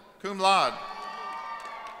Watson, cum laude.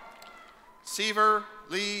 Seaver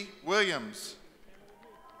Lee Williams.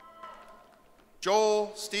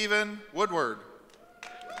 Joel Stephen Woodward.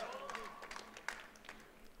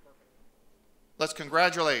 Let's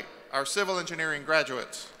congratulate our civil engineering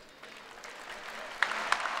graduates.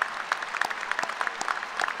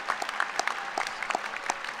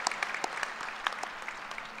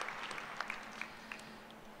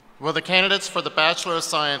 Will the candidates for the Bachelor of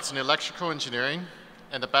Science in Electrical Engineering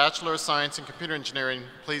and the Bachelor of Science in Computer Engineering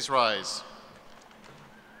please rise?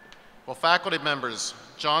 Will faculty members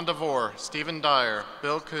John DeVore, Stephen Dyer,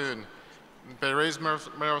 Bill Kuhn, Beres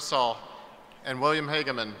Marisol, and William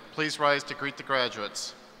Hageman please rise to greet the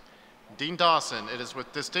graduates? Dean Dawson, it is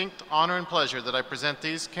with distinct honor and pleasure that I present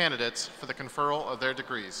these candidates for the conferral of their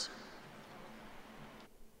degrees.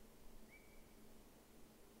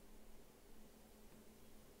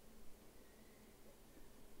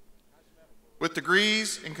 With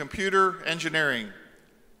degrees in computer engineering,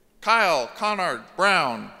 Kyle Conard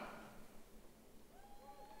Brown.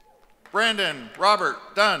 Brandon Robert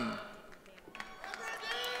Dunn.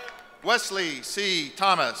 Wesley C.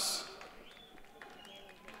 Thomas.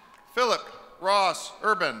 Philip Ross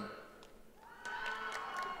Urban.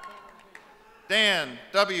 Dan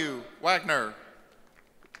W. Wagner.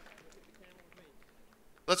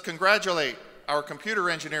 Let's congratulate our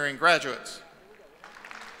computer engineering graduates.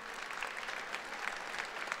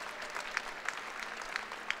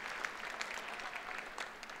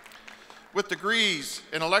 With degrees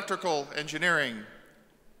in electrical engineering,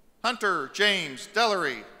 Hunter James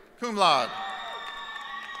Dellery, cum laude.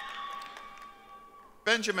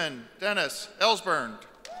 Benjamin Dennis Ellsburn.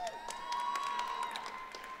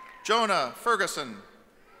 Jonah Ferguson.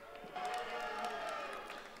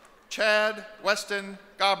 Chad Weston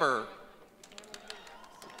Gauber.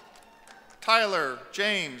 Tyler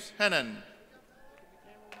James Hennon.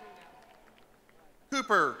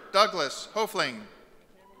 Cooper Douglas Hofling.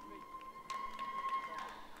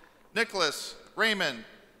 Nicholas Raymond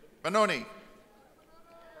Manoni.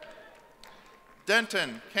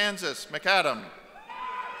 Denton Kansas McAdam.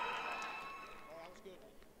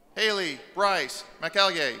 Haley Bryce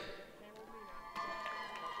McEllier.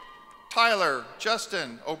 Tyler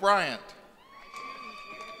Justin O'Brien.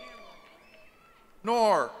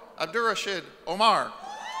 Noor Abdurrashid Omar.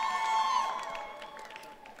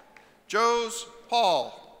 Jose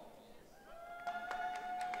Paul.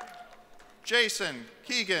 Jason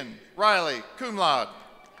Keegan Riley, cum laude.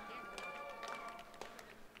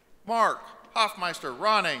 Mark Hoffmeister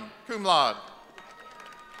Ronning, cum laude.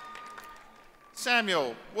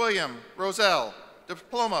 Samuel William Roselle,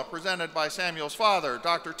 diploma presented by Samuel's father,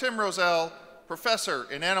 Dr. Tim Roselle,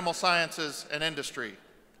 professor in animal sciences and industry.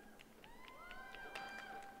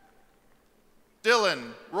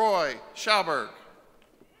 Dylan Roy Schauberg.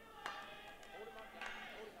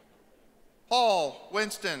 Paul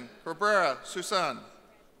Winston Cabrera Susan.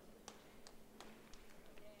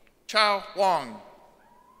 Chao Wang.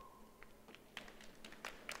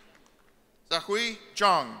 Zahui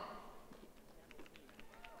Zhang.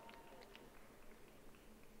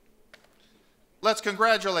 Let's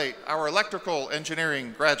congratulate our electrical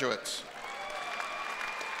engineering graduates.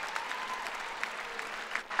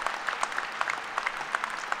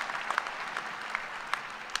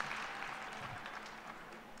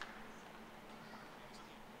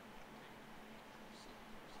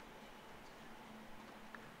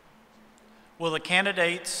 Will the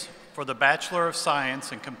candidates for the Bachelor of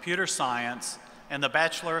Science in Computer Science and the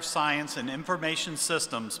Bachelor of Science in Information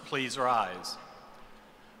Systems please rise?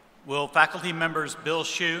 Will faculty members Bill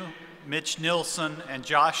Shue, Mitch Nilsson, and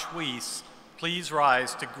Josh Weiss please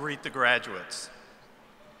rise to greet the graduates?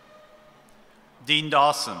 Dean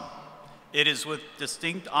Dawson, it is with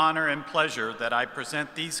distinct honor and pleasure that I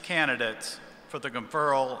present these candidates for the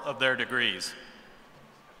conferral of their degrees.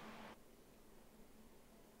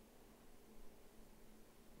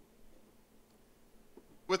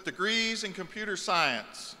 With degrees in computer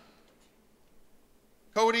science,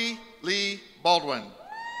 Cody Lee Baldwin.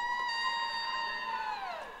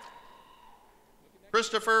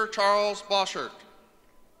 Christopher Charles Boschert.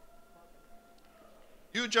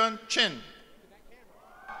 Yujun Chin.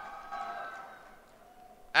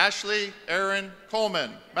 Ashley Aaron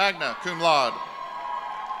Coleman, magna cum laude.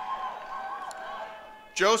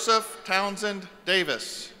 Joseph Townsend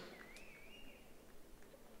Davis.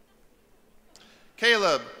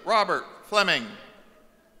 Caleb Robert Fleming.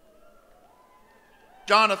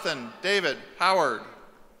 Jonathan David Howard.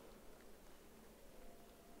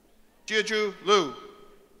 Jeju Lu.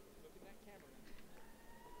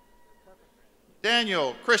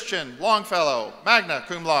 Daniel Christian Longfellow, magna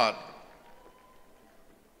cum laude.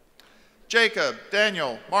 Jacob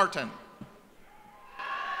Daniel Martin.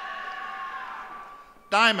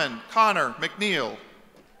 Diamond Connor McNeil.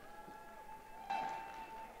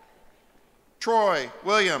 Troy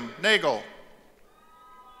William Nagel.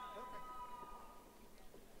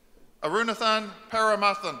 Arunathan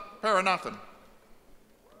Paranathan.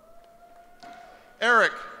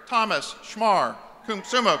 Eric Thomas Schmar,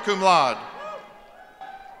 summa cum laude.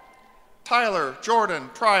 Tyler Jordan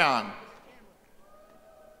Tryon.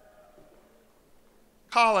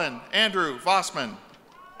 Colin Andrew Vossman.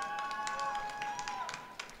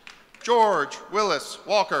 George Willis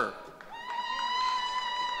Walker.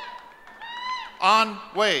 An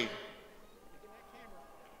Wei.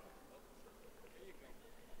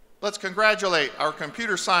 Let's congratulate our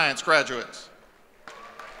computer science graduates.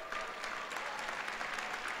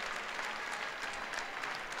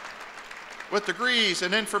 With degrees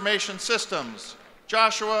in information systems,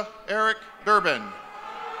 Joshua Eric Durbin.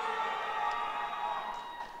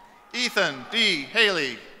 Ethan D.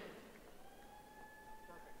 Haley.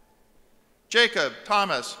 Jacob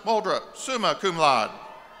Thomas Muldrup, summa cum laude.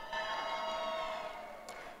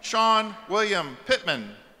 Sean William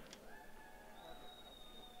Pittman.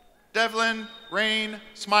 Devlin Rain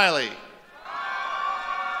Smiley.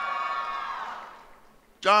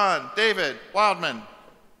 John David Wildman.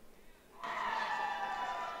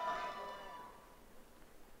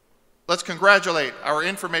 Let's congratulate our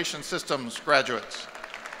information systems graduates.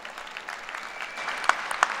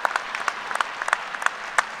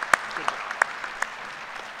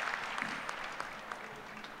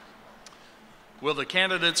 Will the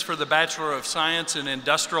candidates for the Bachelor of Science in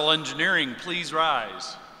Industrial Engineering please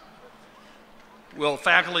rise? Will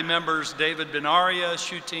faculty members David Benaria,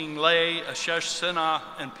 Shuting Lei, Ashesh Sinha,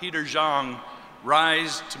 and Peter Zhang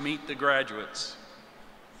rise to meet the graduates?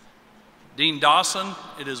 Dean Dawson,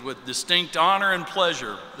 it is with distinct honor and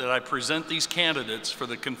pleasure that I present these candidates for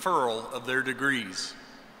the conferral of their degrees.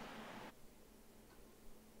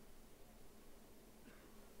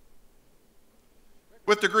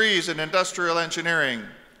 With degrees in industrial engineering,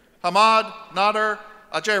 Hamad Nader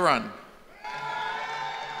Ajayran.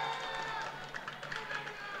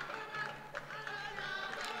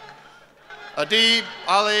 Adib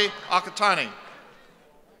Ali Akatani.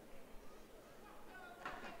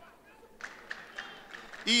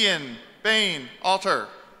 Ian Bain Alter.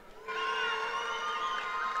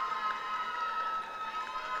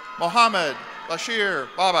 Mohammed Bashir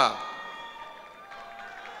Baba.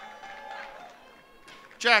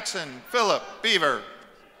 Jackson Philip Beaver.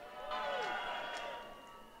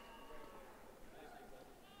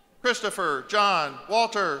 Christopher John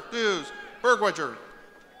Walter Dews Bergwedger.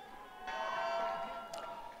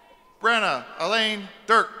 Brenna Elaine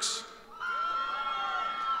Dirks.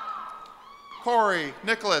 Corey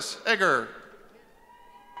Nicholas Egger.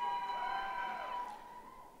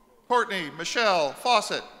 Courtney Michelle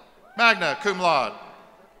Fawcett, magna cum laude.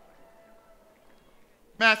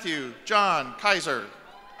 Matthew John Kaiser.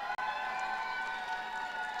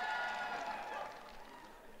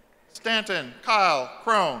 Stanton Kyle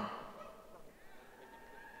Crone.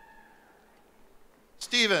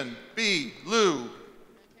 Stephen B. Liu.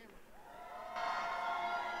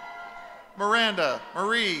 Miranda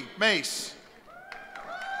Marie Mace.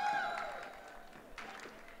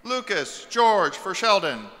 Lucas George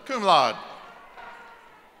Forsheldon, cum laude.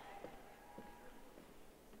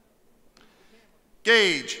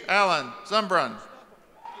 Gage Allen Zumbrun.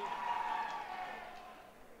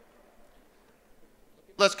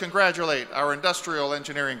 Let's congratulate our industrial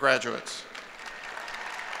engineering graduates.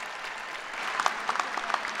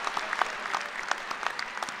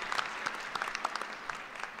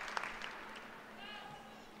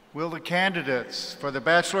 Will the candidates for the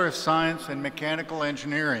Bachelor of Science in Mechanical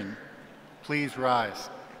Engineering please rise?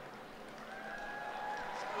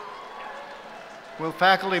 Will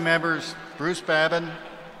faculty members Bruce Babin,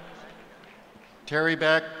 Terry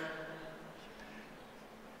Beck,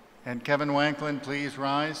 and Kevin Wanklin please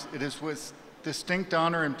rise? It is with distinct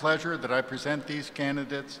honor and pleasure that I present these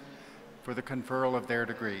candidates for the conferral of their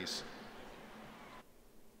degrees.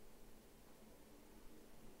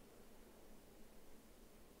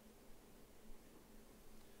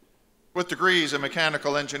 With degrees in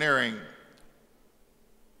mechanical engineering,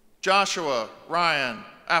 Joshua Ryan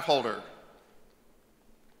Affolder.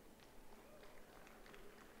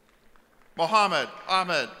 Mohammed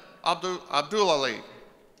Ahmed Abdulali.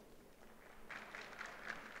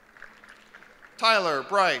 Tyler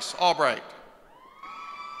Bryce Albright.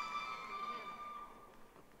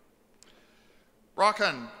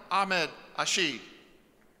 Rakan Ahmed Ashi.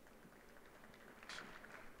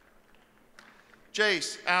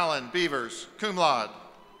 Jace Allen Beavers, cum laude.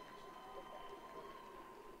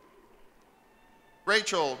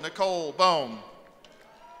 Rachel Nicole Bohm.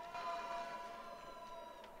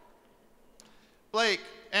 Blake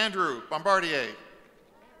Andrew Bombardier.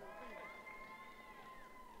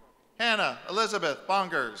 Hannah Elizabeth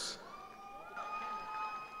Bongers.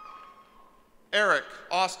 Eric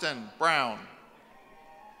Austin Brown.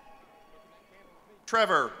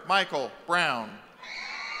 Trevor Michael Brown.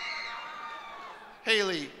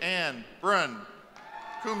 Haley Ann Brunn,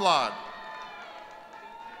 cum laude.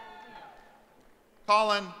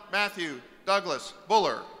 Colin Matthew Douglas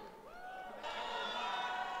Buller.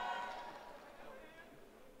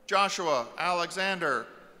 Joshua Alexander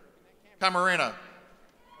Camarena.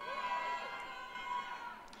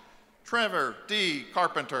 Trevor D.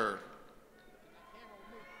 Carpenter.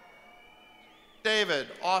 David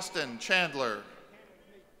Austin Chandler.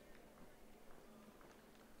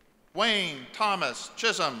 Wayne Thomas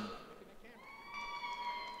Chisholm.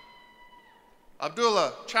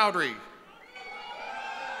 Abdullah Chowdhury.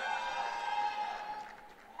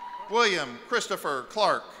 William Christopher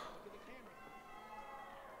Clark.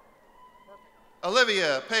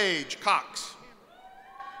 Olivia Page Cox.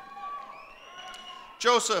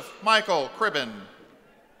 Joseph Michael Cribben.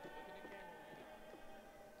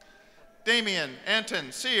 Damian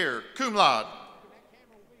Anton Sear, cum laude.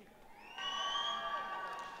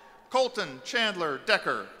 Colton Chandler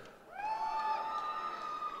Decker.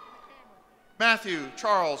 Matthew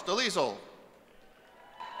Charles DeLiesel.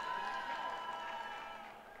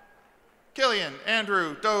 Killian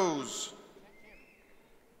Andrew Doze.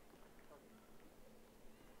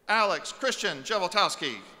 Alex Christian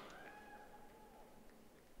Jeweltowski.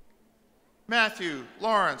 Matthew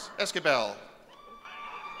Lawrence Esquibel.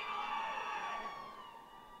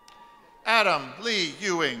 Adam Lee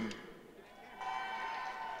Ewing.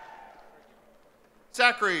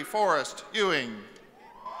 Zachary Forrest Ewing.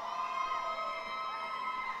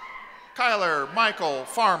 Kyler Michael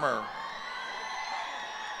Farmer.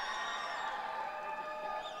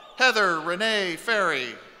 Heather Renee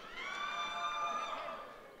Ferry.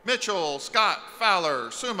 Mitchell Scott Fowler,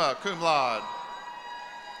 summa cum laude.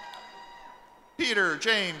 Peter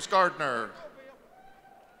James Gardner.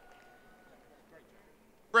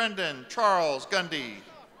 Brendan Charles Gundy.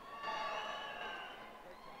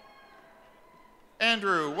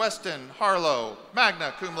 Andrew Weston Harlow,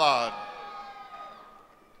 magna cum laude.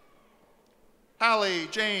 Hallie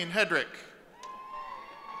Jane Hedrick.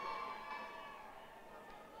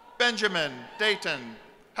 Benjamin Dayton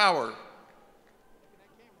Howard.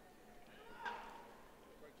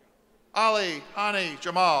 Ali Hani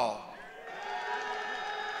Jamal.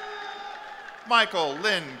 Michael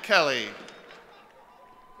Lynn Kelly.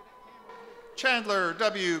 Chandler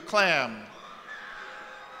W. Clam.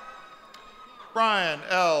 Brian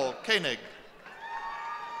L. Koenig.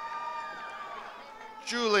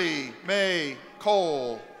 Julie May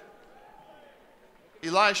Cole.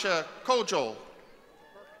 Elisha Kojal.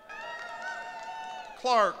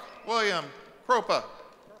 Clark William Kropa.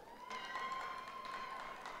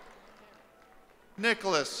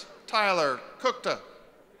 Nicholas Tyler Cookta.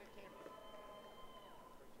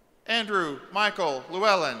 Andrew Michael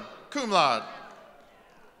Llewellyn, cum laude.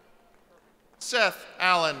 Seth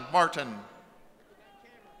Allen Martin.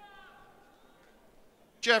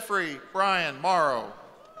 Jeffrey Brian Morrow.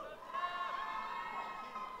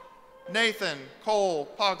 Nathan Cole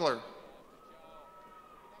Pogler.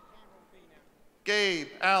 Gabe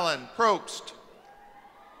Allen Probst.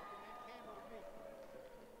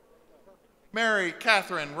 Mary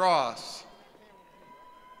Catherine Ross.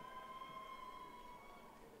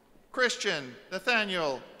 Christian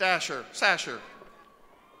Nathaniel Sasher.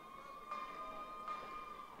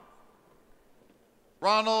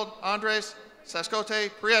 Ronald Andres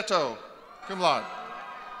Sascote Prieto, cum laude.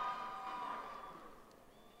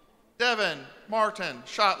 Devin Martin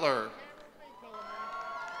Schottler.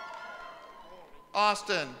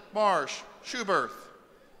 Austin Marsh Schuberth.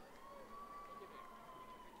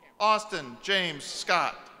 Austin James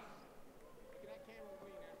Scott.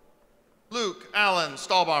 Luke Allen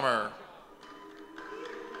Stahlbomber.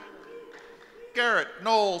 Garrett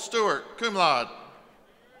Noel Stewart, cum laude.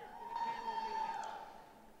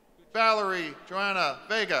 Valerie Joanna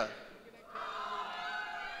Vega.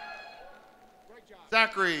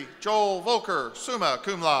 Zachary Joel Volker, summa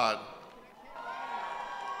cum laude.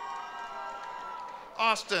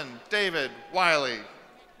 Austin David Wiley.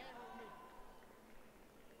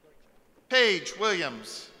 Paige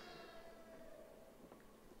Williams.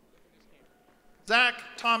 Zach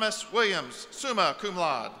Thomas Williams, summa cum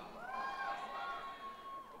laude.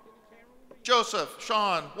 Joseph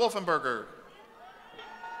Sean Wolfenberger.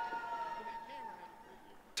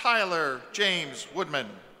 Tyler James Woodman.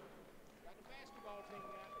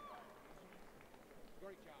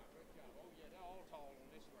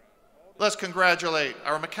 Let's congratulate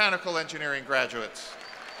our mechanical engineering graduates.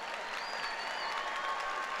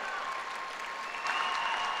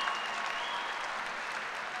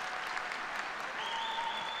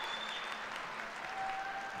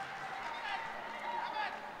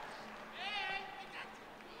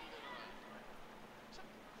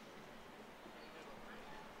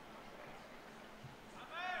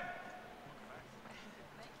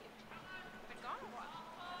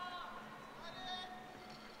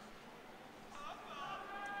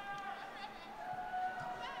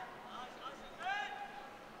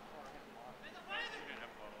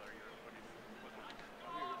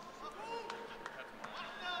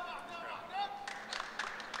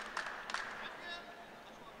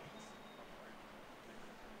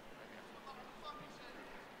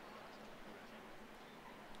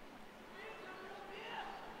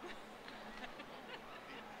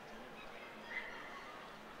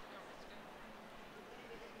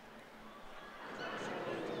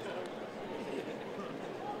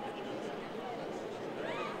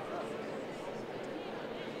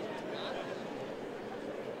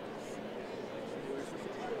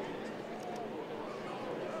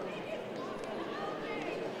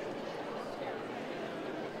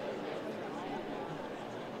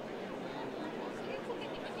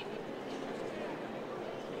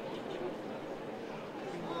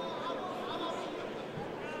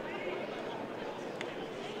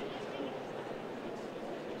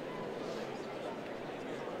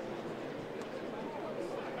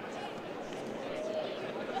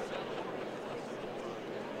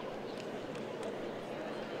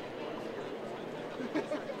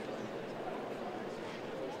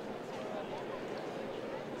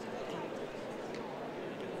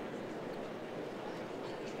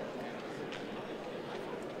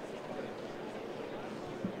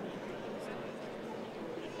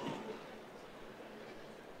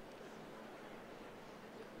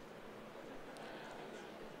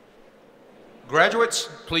 Graduates,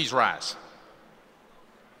 please rise.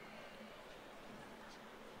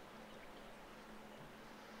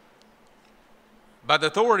 By the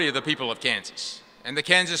authority of the people of Kansas and the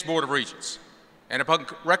Kansas Board of Regents, and upon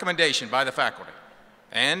recommendation by the faculty,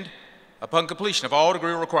 and upon completion of all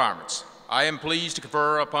degree requirements, I am pleased to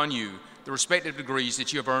confer upon you the respective degrees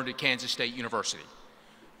that you have earned at Kansas State University.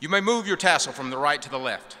 You may move your tassel from the right to the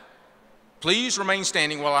left. Please remain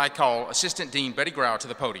standing while I call Assistant Dean Betty Grau to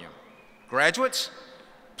the podium. Graduates,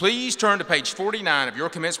 please turn to page 49 of your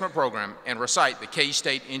commencement program and recite the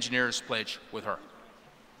K-State Engineers Pledge with her.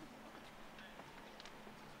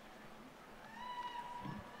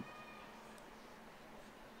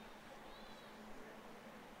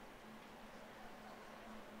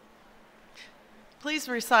 Please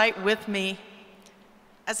recite with me.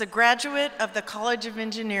 As a graduate of the College of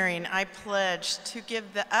Engineering, I pledge to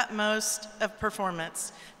give the utmost of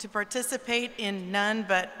performance, to participate in none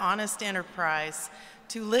but honest enterprise,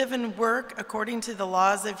 to live and work according to the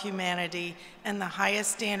laws of humanity and the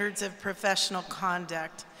highest standards of professional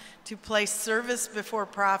conduct, to place service before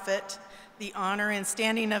profit, the honor and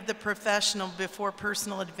standing of the professional before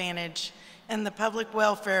personal advantage, and the public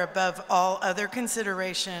welfare above all other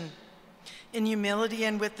consideration. In humility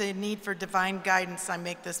and with the need for divine guidance, I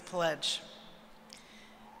make this pledge.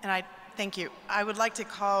 And I thank you. I would like to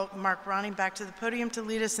call Mark Ronning back to the podium to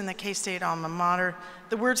lead us in the K-State alma mater.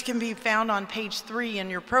 The words can be found on page 3 in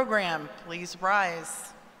your program. Please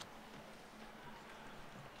rise.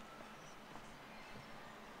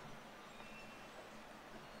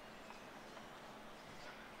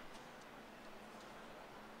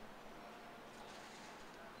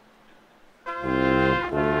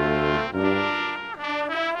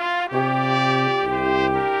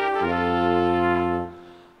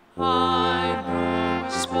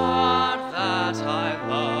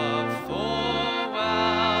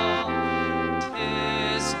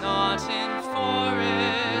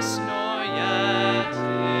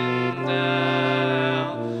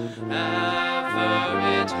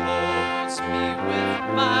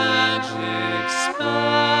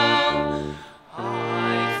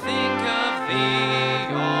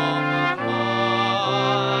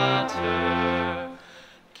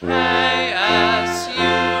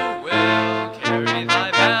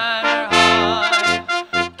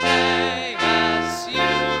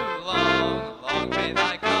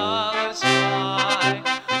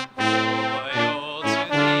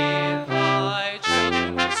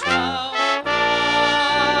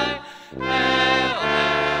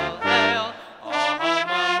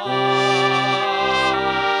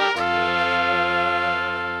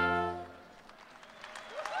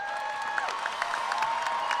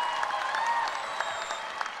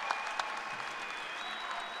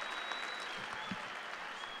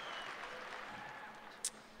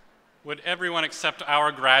 Would everyone except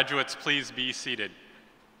our graduates please be seated?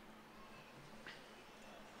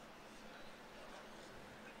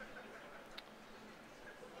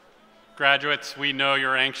 Graduates, we know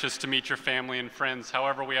you're anxious to meet your family and friends.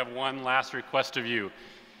 However, we have one last request of you.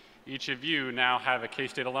 Each of you now have a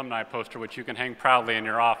K-State alumni poster which you can hang proudly in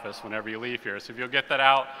your office whenever you leave here. So if you'll get that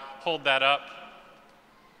out, hold that up.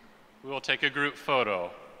 We will take a group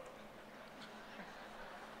photo.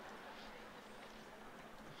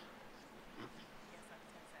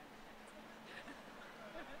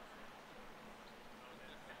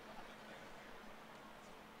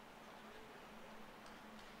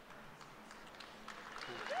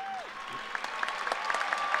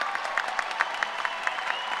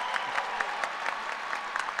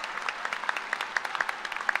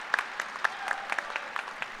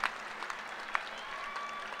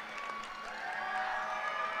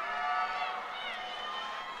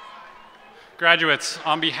 Graduates,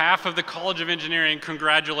 on behalf of the College of Engineering,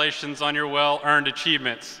 congratulations on your well-earned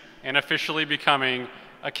achievements and officially becoming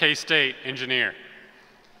a K-State engineer.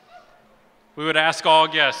 We would ask all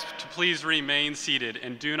guests to please remain seated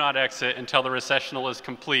and do not exit until the recessional is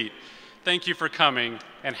complete. Thank you for coming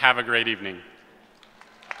and have a great evening.